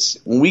basis.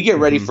 When we get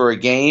ready for a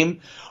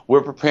game,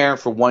 we're preparing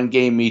for one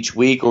game each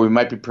week, or we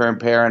might be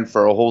preparing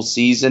for a whole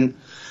season.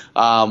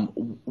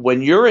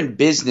 When you're in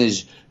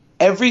business,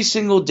 every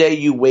single day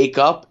you wake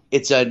up,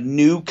 it's a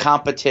new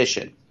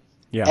competition.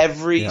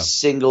 Every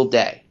single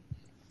day.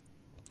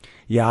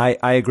 Yeah,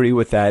 I agree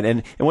with that.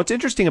 And what's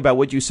interesting about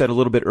what you said a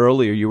little bit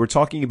earlier, you were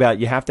talking about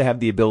you have to have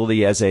the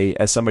ability as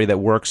somebody that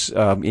works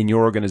in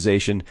your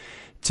organization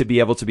to be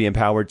able to be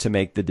empowered to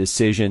make the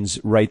decisions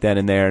right then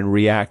and there and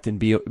react and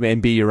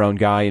be your own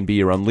guy and be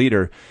your own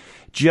leader.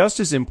 Just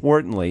as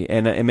importantly,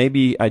 and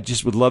maybe I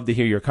just would love to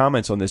hear your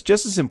comments on this,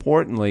 just as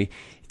importantly,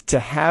 to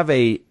have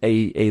a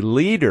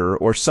leader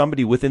or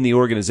somebody within the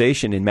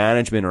organization in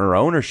management or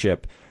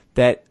ownership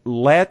that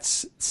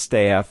lets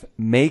staff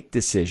make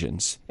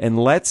decisions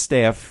and lets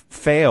staff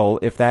fail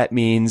if that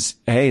means,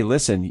 hey,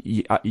 listen,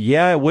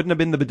 yeah, it wouldn't have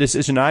been the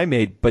decision I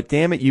made, but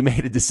damn it, you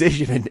made a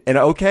decision. And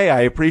okay,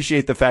 I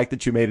appreciate the fact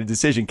that you made a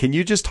decision. Can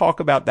you just talk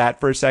about that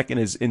for a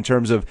second in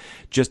terms of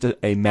just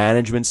a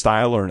management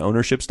style or an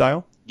ownership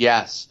style?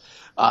 Yes.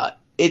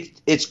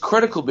 It's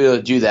critical to be able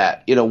to do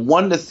that.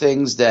 One of the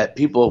things that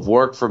people have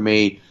worked for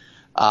me,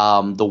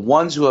 the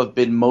ones who have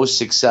been most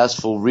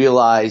successful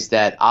realize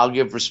that I'll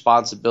give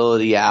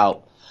responsibility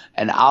out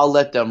and I'll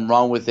let them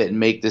run with it and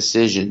make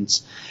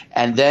decisions.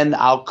 And then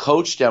I'll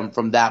coach them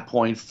from that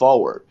point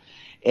forward.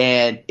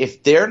 And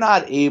if they're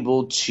not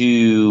able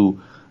to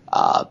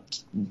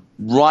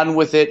run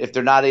with it, if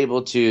they're not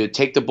able to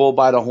take the bull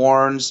by the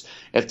horns,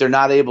 if they're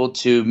not able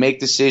to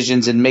make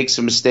decisions and make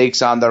some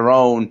mistakes on their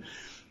own,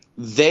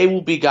 they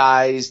will be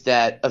guys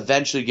that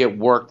eventually get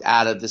worked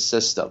out of the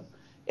system.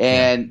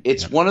 And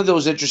it's one of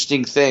those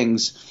interesting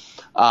things.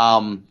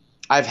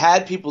 I've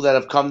had people that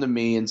have come to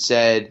me and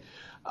said,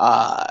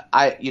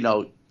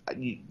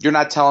 you're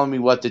not telling me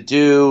what to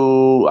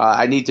do.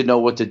 I need to know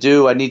what to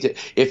do.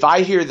 If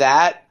I hear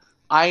that,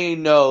 I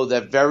know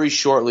that very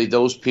shortly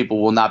those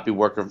people will not be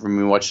working for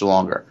me much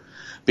longer.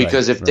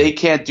 Because if they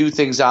can't do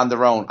things on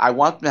their own, I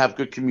want them to have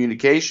good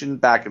communication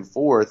back and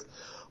forth,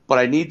 but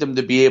I need them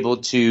to be able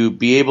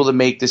to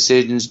make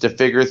decisions, to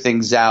figure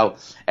things out,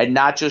 and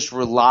not just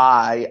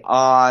rely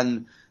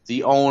on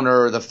the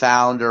owner or the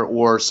founder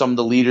or some of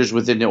the leaders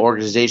within the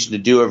organization to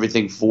do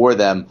everything for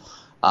them.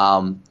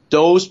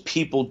 Those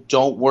people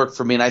don't work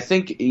for me. And I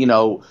think,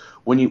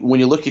 when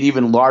you look at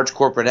even large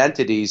corporate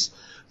entities,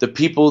 the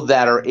people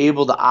that are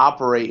able to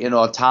operate in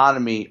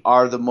autonomy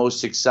are the most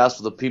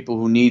successful. The people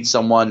who need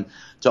someone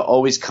to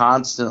always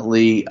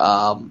constantly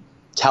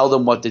tell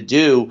them what to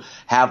do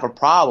have a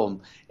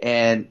problem.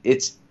 And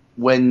it's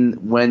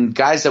when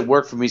guys that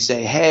work for me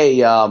say, "Hey,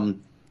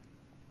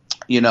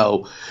 you're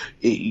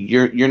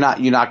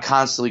not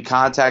constantly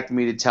contacting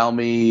me to tell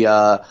me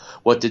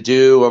what to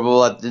do," or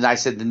well, then I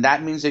said, then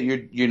that means that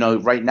you're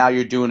right now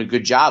you're doing a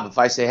good job. If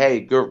I say,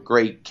 "Hey,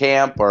 great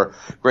camp" or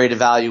 "great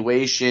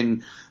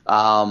evaluation,"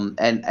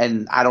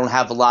 and I don't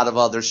have a lot of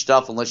other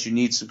stuff unless you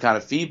need some kind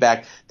of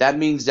feedback, that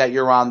means that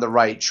you're on the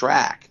right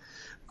track.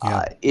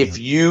 If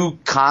you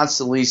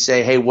constantly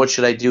say, "Hey, what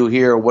should I do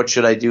here? Or what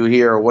should I do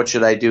here? Or what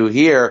should I do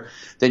here?"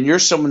 then you're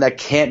someone that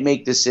can't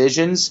make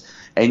decisions,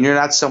 and you're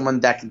not someone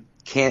that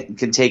can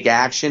take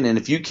action. And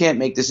if you can't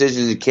make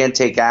decisions and can't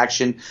take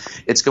action,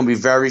 it's going to be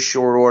very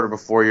short order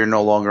before you're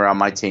no longer on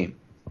my team.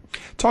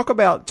 Talk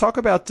about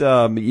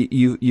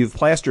you've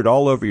plastered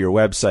all over your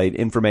website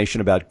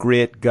information about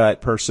grit,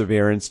 gut,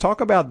 perseverance. Talk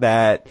about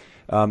that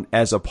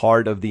as a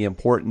part of the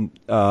important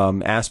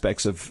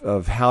aspects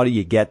of how do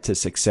you get to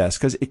success,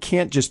 because it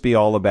can't just be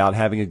all about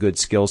having a good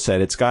skill set.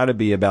 It's got to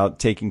be about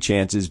taking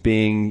chances,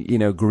 being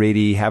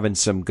gritty, having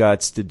some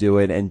guts to do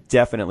it, and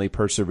definitely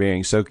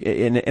persevering. So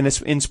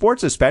in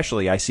sports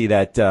especially, I see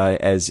that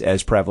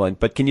as prevalent.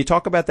 But can you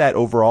talk about that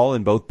overall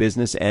in both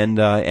business and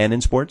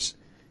in sports?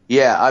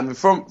 Yeah, I mean,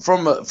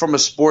 from a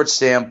sports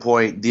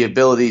standpoint, the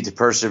ability to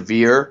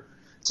persevere,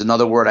 it's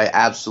another word I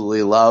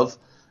absolutely love.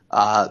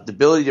 The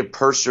ability to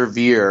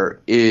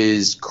persevere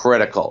is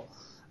critical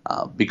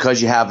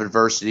because you have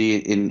adversity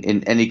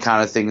in any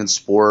kind of thing in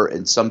sport,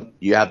 and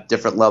you have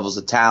different levels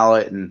of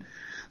talent, and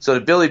so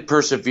the ability to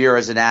persevere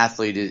as an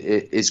athlete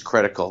is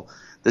critical.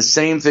 The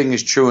same thing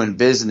is true in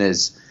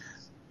business.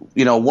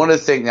 One of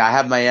the things, I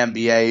have my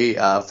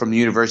MBA from the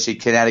University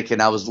of Connecticut,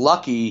 and I was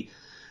lucky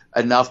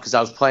enough because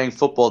I was playing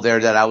football there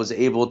that I was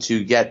able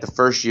to get the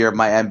first year of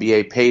my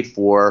MBA paid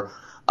for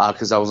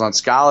because I was on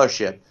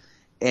scholarship.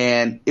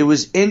 And it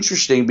was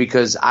interesting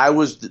because I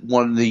was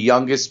one of the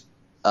youngest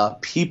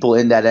people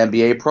in that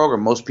MBA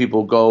program. Most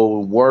people go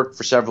and work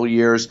for several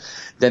years,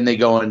 then they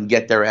go and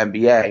get their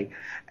MBA.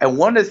 And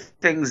one of the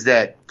things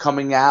that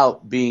coming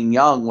out being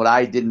young, what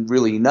I didn't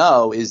really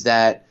know is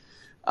that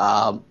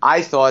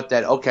I thought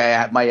that,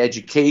 okay, my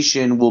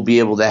education will be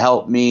able to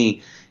help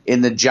me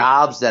in the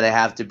jobs that I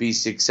have to be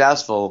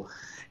successful.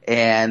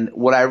 And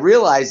what I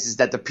realized is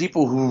that the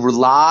people who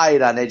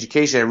relied on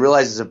education, I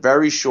realized it's a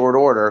very short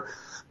order.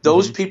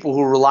 Those people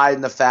who relied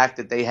on the fact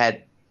that they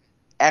had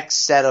X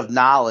set of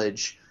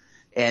knowledge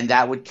and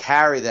that would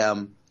carry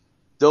them,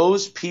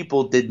 those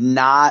people did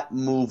not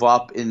move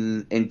up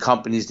in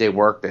companies they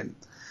worked in.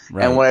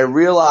 Right. And what I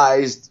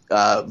realized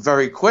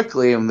very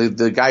quickly, and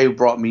the guy who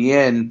brought me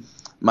in,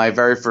 my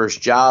very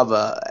first job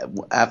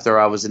after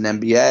I was an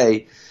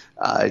MBA,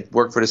 I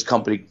worked for this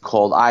company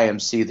called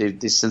IMC.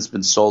 They've since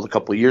been sold a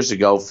couple of years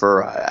ago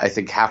for, I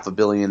think, $500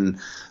 million.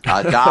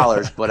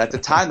 But at the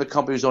time, the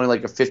company was only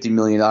like a $50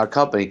 million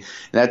company. And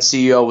that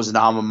CEO was an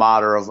alma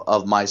mater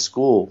of my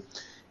school.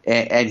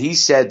 And he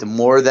said the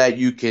more that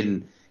you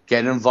can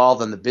get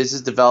involved on the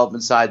business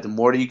development side, the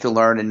more that you can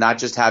learn and not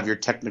just have your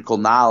technical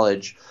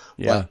knowledge,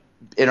 but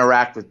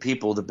interact with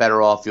people, the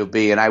better off you'll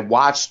be. And I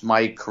watched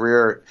my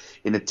career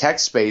in the tech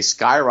space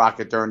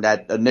skyrocket during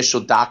that initial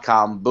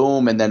dot-com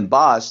boom and then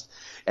bust.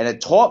 And it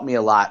taught me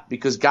a lot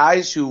because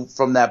guys who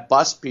from that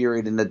bust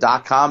period in the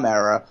dot-com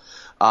era,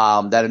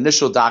 that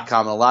initial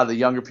dot-com, and a lot of the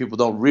younger people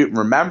don't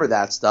remember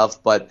that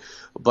stuff, but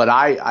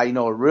I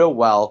know it real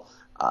well.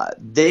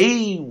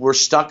 They were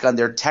stuck on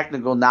their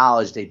technical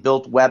knowledge. They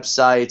built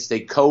websites.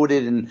 They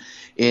coded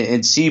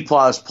in C++,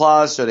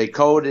 or they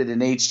coded in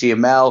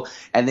HTML,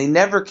 and they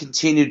never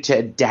continued to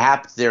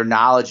adapt their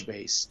knowledge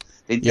base.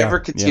 They never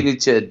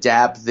continued to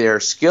adapt their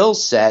skill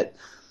set,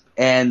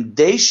 and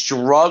they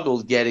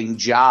struggled getting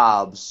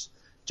jobs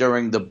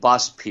during the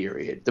bust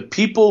period. The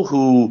people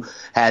who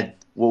had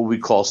what we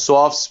call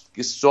soft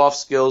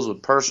skills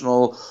with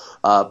personal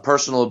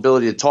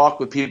ability to talk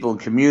with people and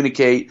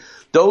communicate.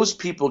 Those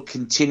people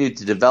continue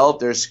to develop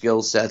their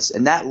skill sets,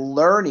 and that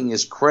learning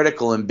is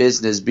critical in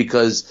business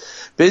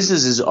because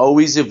business is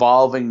always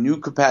evolving. New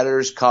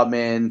competitors come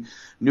in,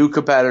 new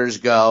competitors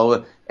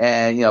go,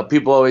 and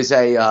people always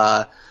say,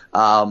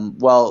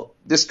 well,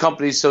 this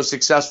company is so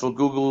successful,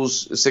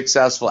 Google's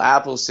successful,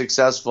 Apple's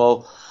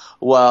successful.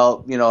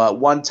 Well, at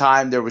one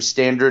time there was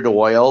Standard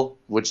Oil,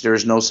 which there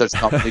is no such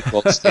company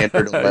called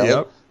Standard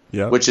Oil.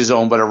 Yep. Which is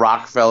owned by the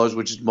Rockefellers,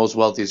 which is the most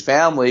wealthiest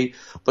family,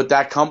 but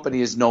that company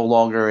is no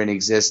longer in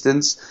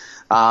existence.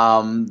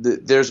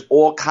 There's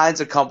all kinds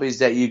of companies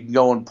that you can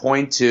go and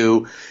point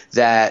to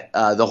that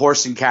the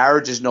horse and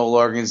carriage is no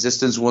longer in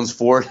existence once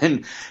Ford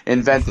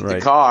invented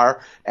the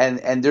car.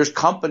 And there's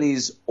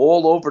companies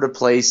all over the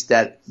place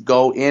that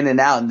go in and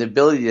out, and the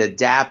ability to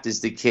adapt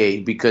is the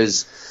key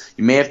because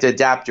you may have to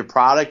adapt your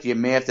product, you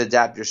may have to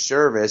adapt your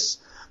service.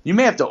 You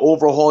may have to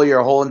overhaul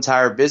your whole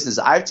entire business.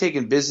 I've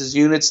taken business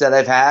units that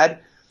I've had,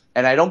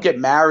 and I don't get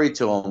married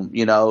to them.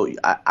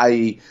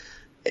 I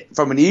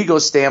from an ego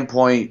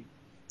standpoint,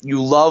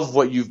 you love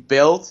what you've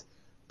built,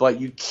 but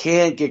you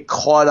can't get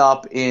caught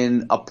up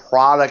in a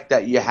product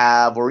that you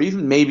have or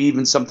maybe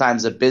even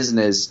sometimes a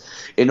business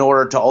in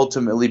order to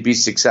ultimately be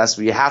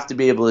successful. You have to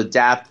be able to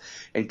adapt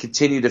and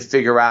continue to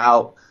figure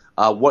out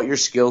what your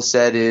skill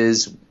set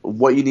is,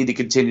 what you need to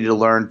continue to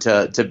learn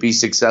to be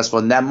successful.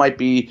 And that might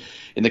be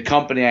in the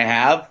company I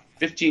have.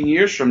 15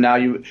 years from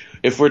now,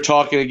 if we're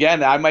talking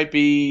again, I might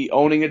be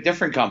owning a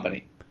different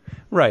company.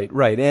 Right.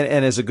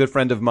 And as a good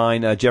friend of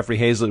mine, Jeffrey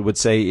Hazlett, would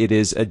say, it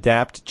is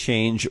adapt,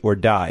 change, or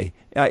die.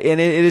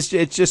 And it's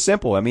just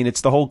simple. I mean,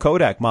 it's the whole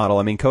Kodak model.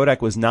 I mean,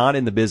 Kodak was not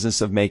in the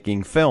business of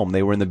making film.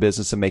 They were in the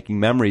business of making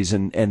memories,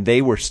 and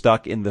they were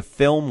stuck in the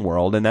film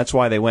world, and that's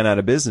why they went out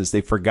of business.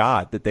 They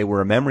forgot that they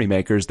were memory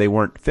makers. They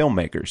weren't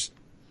filmmakers.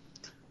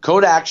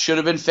 Kodak should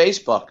have been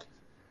Facebook.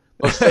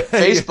 But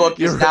Facebook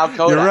is now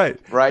Kodak. You're right.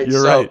 Right?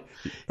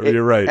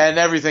 You're right. And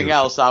everything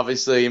else,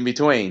 obviously, in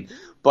between.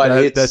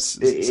 But that's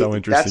so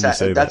interesting you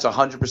say that. That's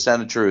 100%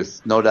 the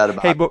truth, no doubt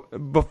about it.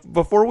 Hey,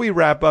 before we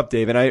wrap up,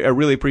 Dave, and I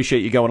really appreciate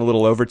you going a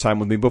little overtime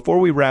with me. Before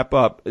we wrap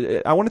up,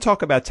 I want to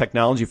talk about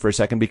technology for a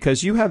second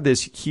because you have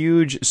this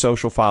huge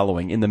social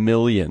following in the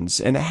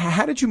millions. And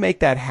how did you make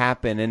that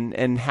happen,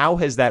 and how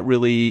has that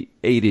really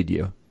aided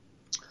you?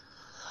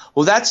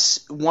 Well,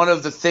 that's one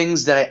of the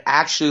things that I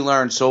actually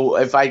learned. So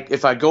if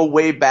I go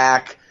way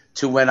back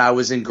to when I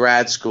was in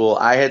grad school,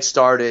 I had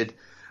started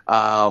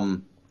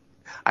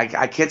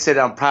I can't say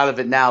that I'm proud of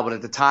it now, but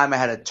at the time I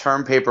had a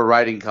term paper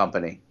writing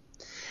company.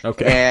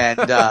 Okay. And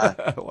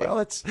well,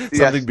 that's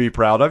something to be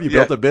proud of. You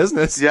built a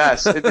business.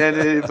 Yes.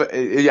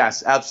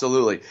 Yes,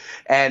 absolutely.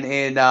 And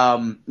in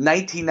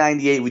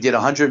 1998, we did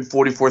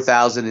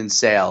 $144,000 in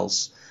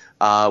sales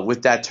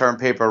with that term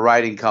paper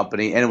writing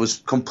company, and it was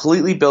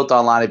completely built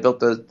online. I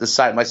built the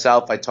site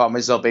myself. I taught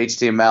myself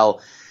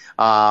HTML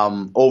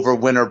over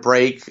winter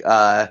break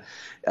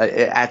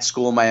at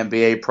school in my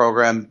MBA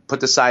program.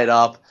 Put the site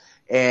up.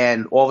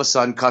 And all of a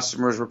sudden,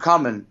 customers were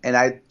coming. And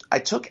I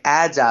took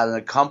ads out in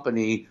a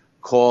company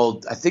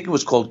called, I think it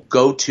was called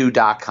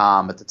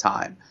GoTo.com at the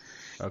time.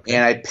 Okay.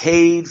 And I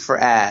paid for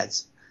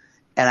ads.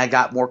 And I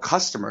got more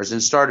customers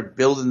and started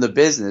building the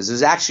business. It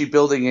was actually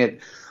building it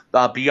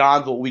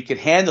beyond what we could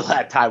handle at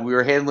that time. We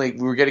were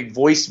getting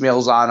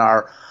voicemails on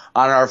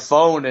our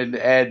phone,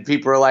 and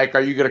people were like,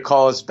 "Are you going to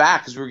call us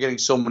back?" Because we were getting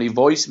so many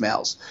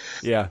voicemails.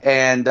 Yeah.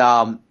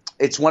 And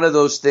it's one of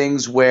those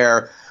things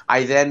where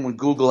when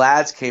Google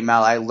Ads came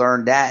out, I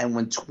learned that. And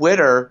when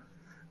Twitter,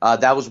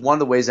 that was one of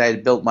the ways I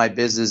had built my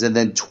business. And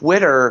then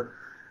Twitter,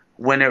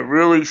 when it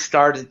really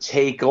started to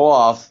take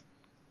off,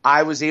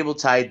 I was able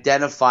to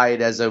identify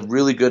it as a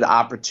really good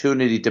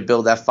opportunity to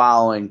build that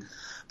following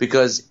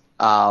because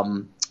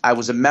I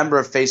was a member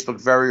of Facebook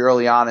very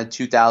early on in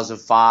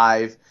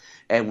 2005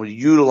 and was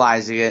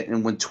utilizing it.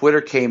 And when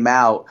Twitter came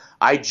out,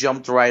 I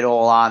jumped right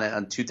all on it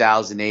in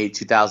 2008,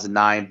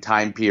 2009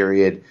 time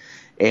period.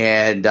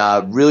 And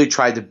really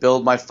tried to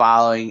build my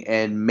following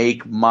and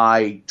make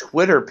my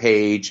Twitter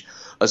page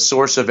a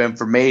source of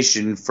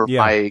information for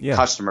my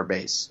customer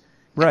base.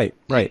 Right.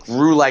 It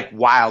grew like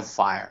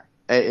wildfire.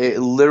 It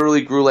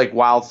literally grew like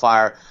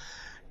wildfire.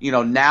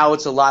 Now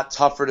it's a lot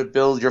tougher to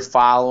build your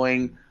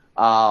following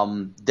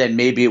than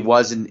maybe it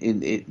was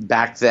in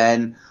back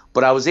then.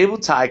 But I was able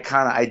to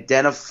kind of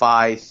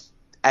identify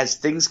as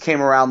things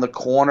came around the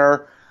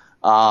corner.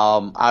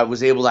 I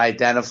was able to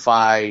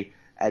identify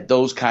at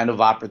those kind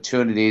of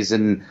opportunities.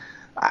 And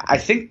I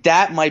think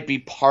that might be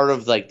part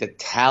of like the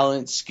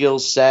talent skill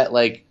set,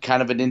 like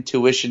kind of an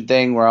intuition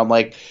thing where I'm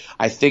like,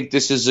 I think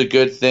this is a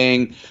good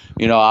thing.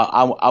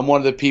 I'm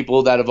one of the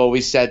people that have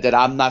always said that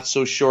I'm not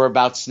so sure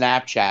about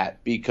Snapchat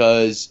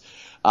because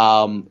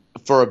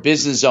for a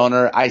business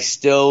owner, I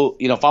still,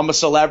 if I'm a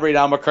celebrity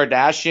and I'm a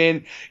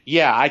Kardashian,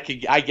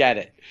 I get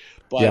it.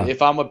 But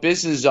if I'm a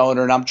business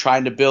owner and I'm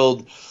trying to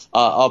build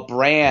a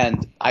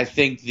brand, I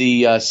think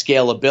the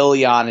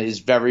scalability on it is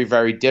very,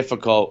 very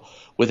difficult.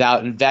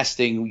 without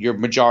investing your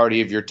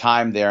majority of your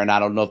time there. And I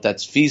don't know if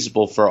that's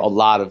feasible for a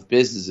lot of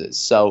businesses.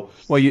 So,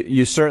 well,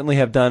 you certainly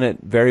have done it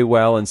very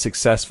well and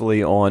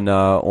successfully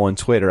on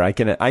Twitter. I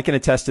can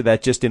attest to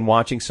that just in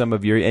watching some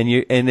of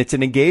and it's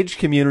an engaged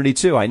community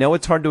too. I know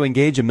it's hard to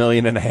engage 1.5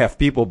 million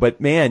people,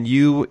 but man,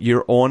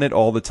 you're on it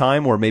all the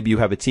time, or maybe you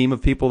have a team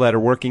of people that are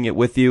working it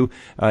with you.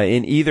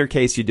 In either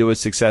case, you do it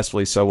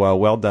successfully. So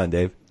well done,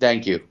 Dave.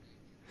 Thank you.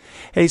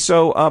 Hey,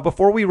 so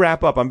before we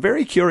wrap up, I'm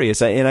very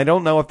curious, and I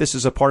don't know if this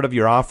is a part of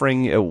your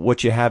offering,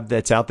 what you have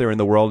that's out there in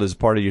the world as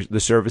part of the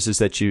services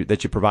that you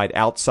provide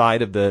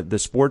outside of the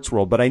sports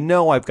world. But I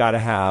know I've got to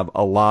have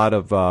a lot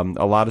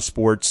of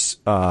sports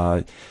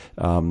fanatics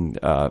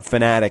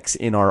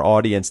in our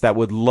audience that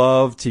would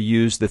love to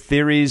use the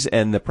theories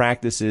and the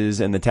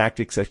practices and the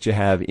tactics that you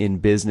have in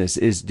business.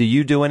 Do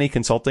you do any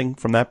consulting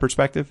from that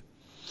perspective?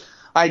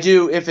 I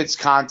do, if it's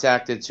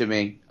contacted to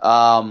me.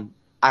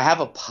 I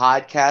have a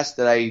podcast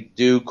that I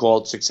do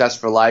called Success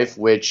for Life,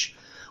 which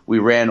we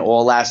ran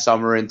all last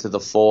summer into the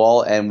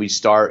fall, and we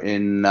start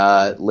in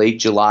late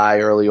July,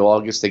 early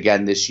August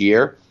again this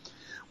year,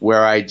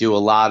 where I do a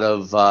lot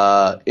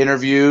of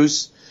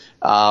interviews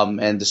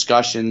and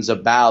discussions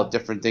about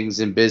different things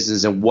in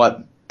business and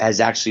what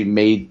has actually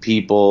made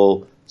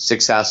people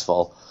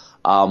successful.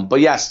 But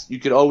yes, you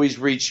could always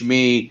reach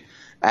me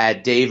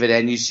at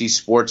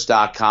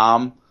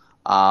dave@nucsports.com.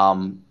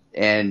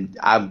 And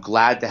I'm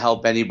glad to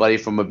help anybody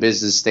from a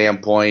business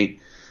standpoint.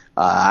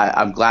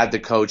 I'm glad to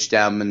coach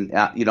them, and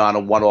on a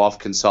one-off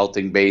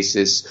consulting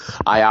basis.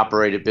 I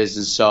operate a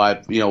business, so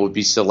I would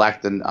be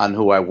selecting on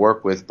who I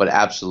work with. But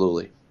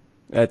absolutely,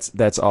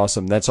 that's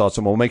awesome. That's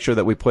awesome. We'll make sure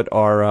that we put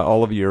our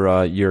all of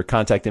your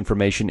contact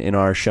information in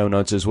our show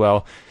notes as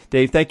well.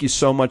 Dave, thank you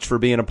so much for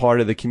being a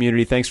part of the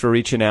community. Thanks for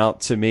reaching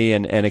out to me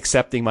and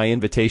accepting my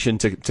invitation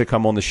to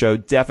come on the show.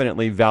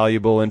 Definitely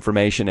valuable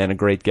information and a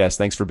great guest.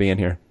 Thanks for being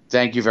here.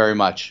 Thank you very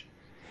much.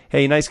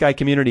 Hey, Nice Guy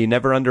community,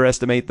 never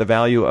underestimate the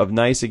value of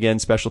nice. Again,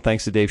 special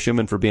thanks to Dave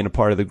Schuman for being a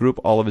part of the group.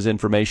 All of his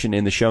information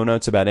in the show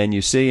notes about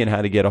NUC and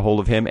how to get a hold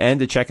of him and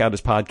to check out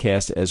his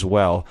podcast as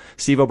well.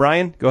 Steve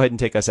O'Brien, go ahead and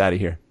take us out of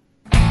here.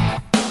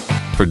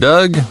 For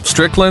Doug,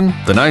 Strickland,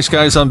 the Nice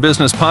Guys on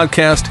Business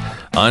podcast,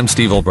 I'm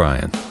Steve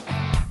O'Brien.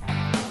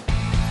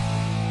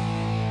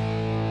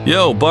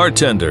 Yo,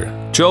 bartender,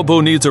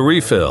 Jobu needs a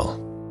refill.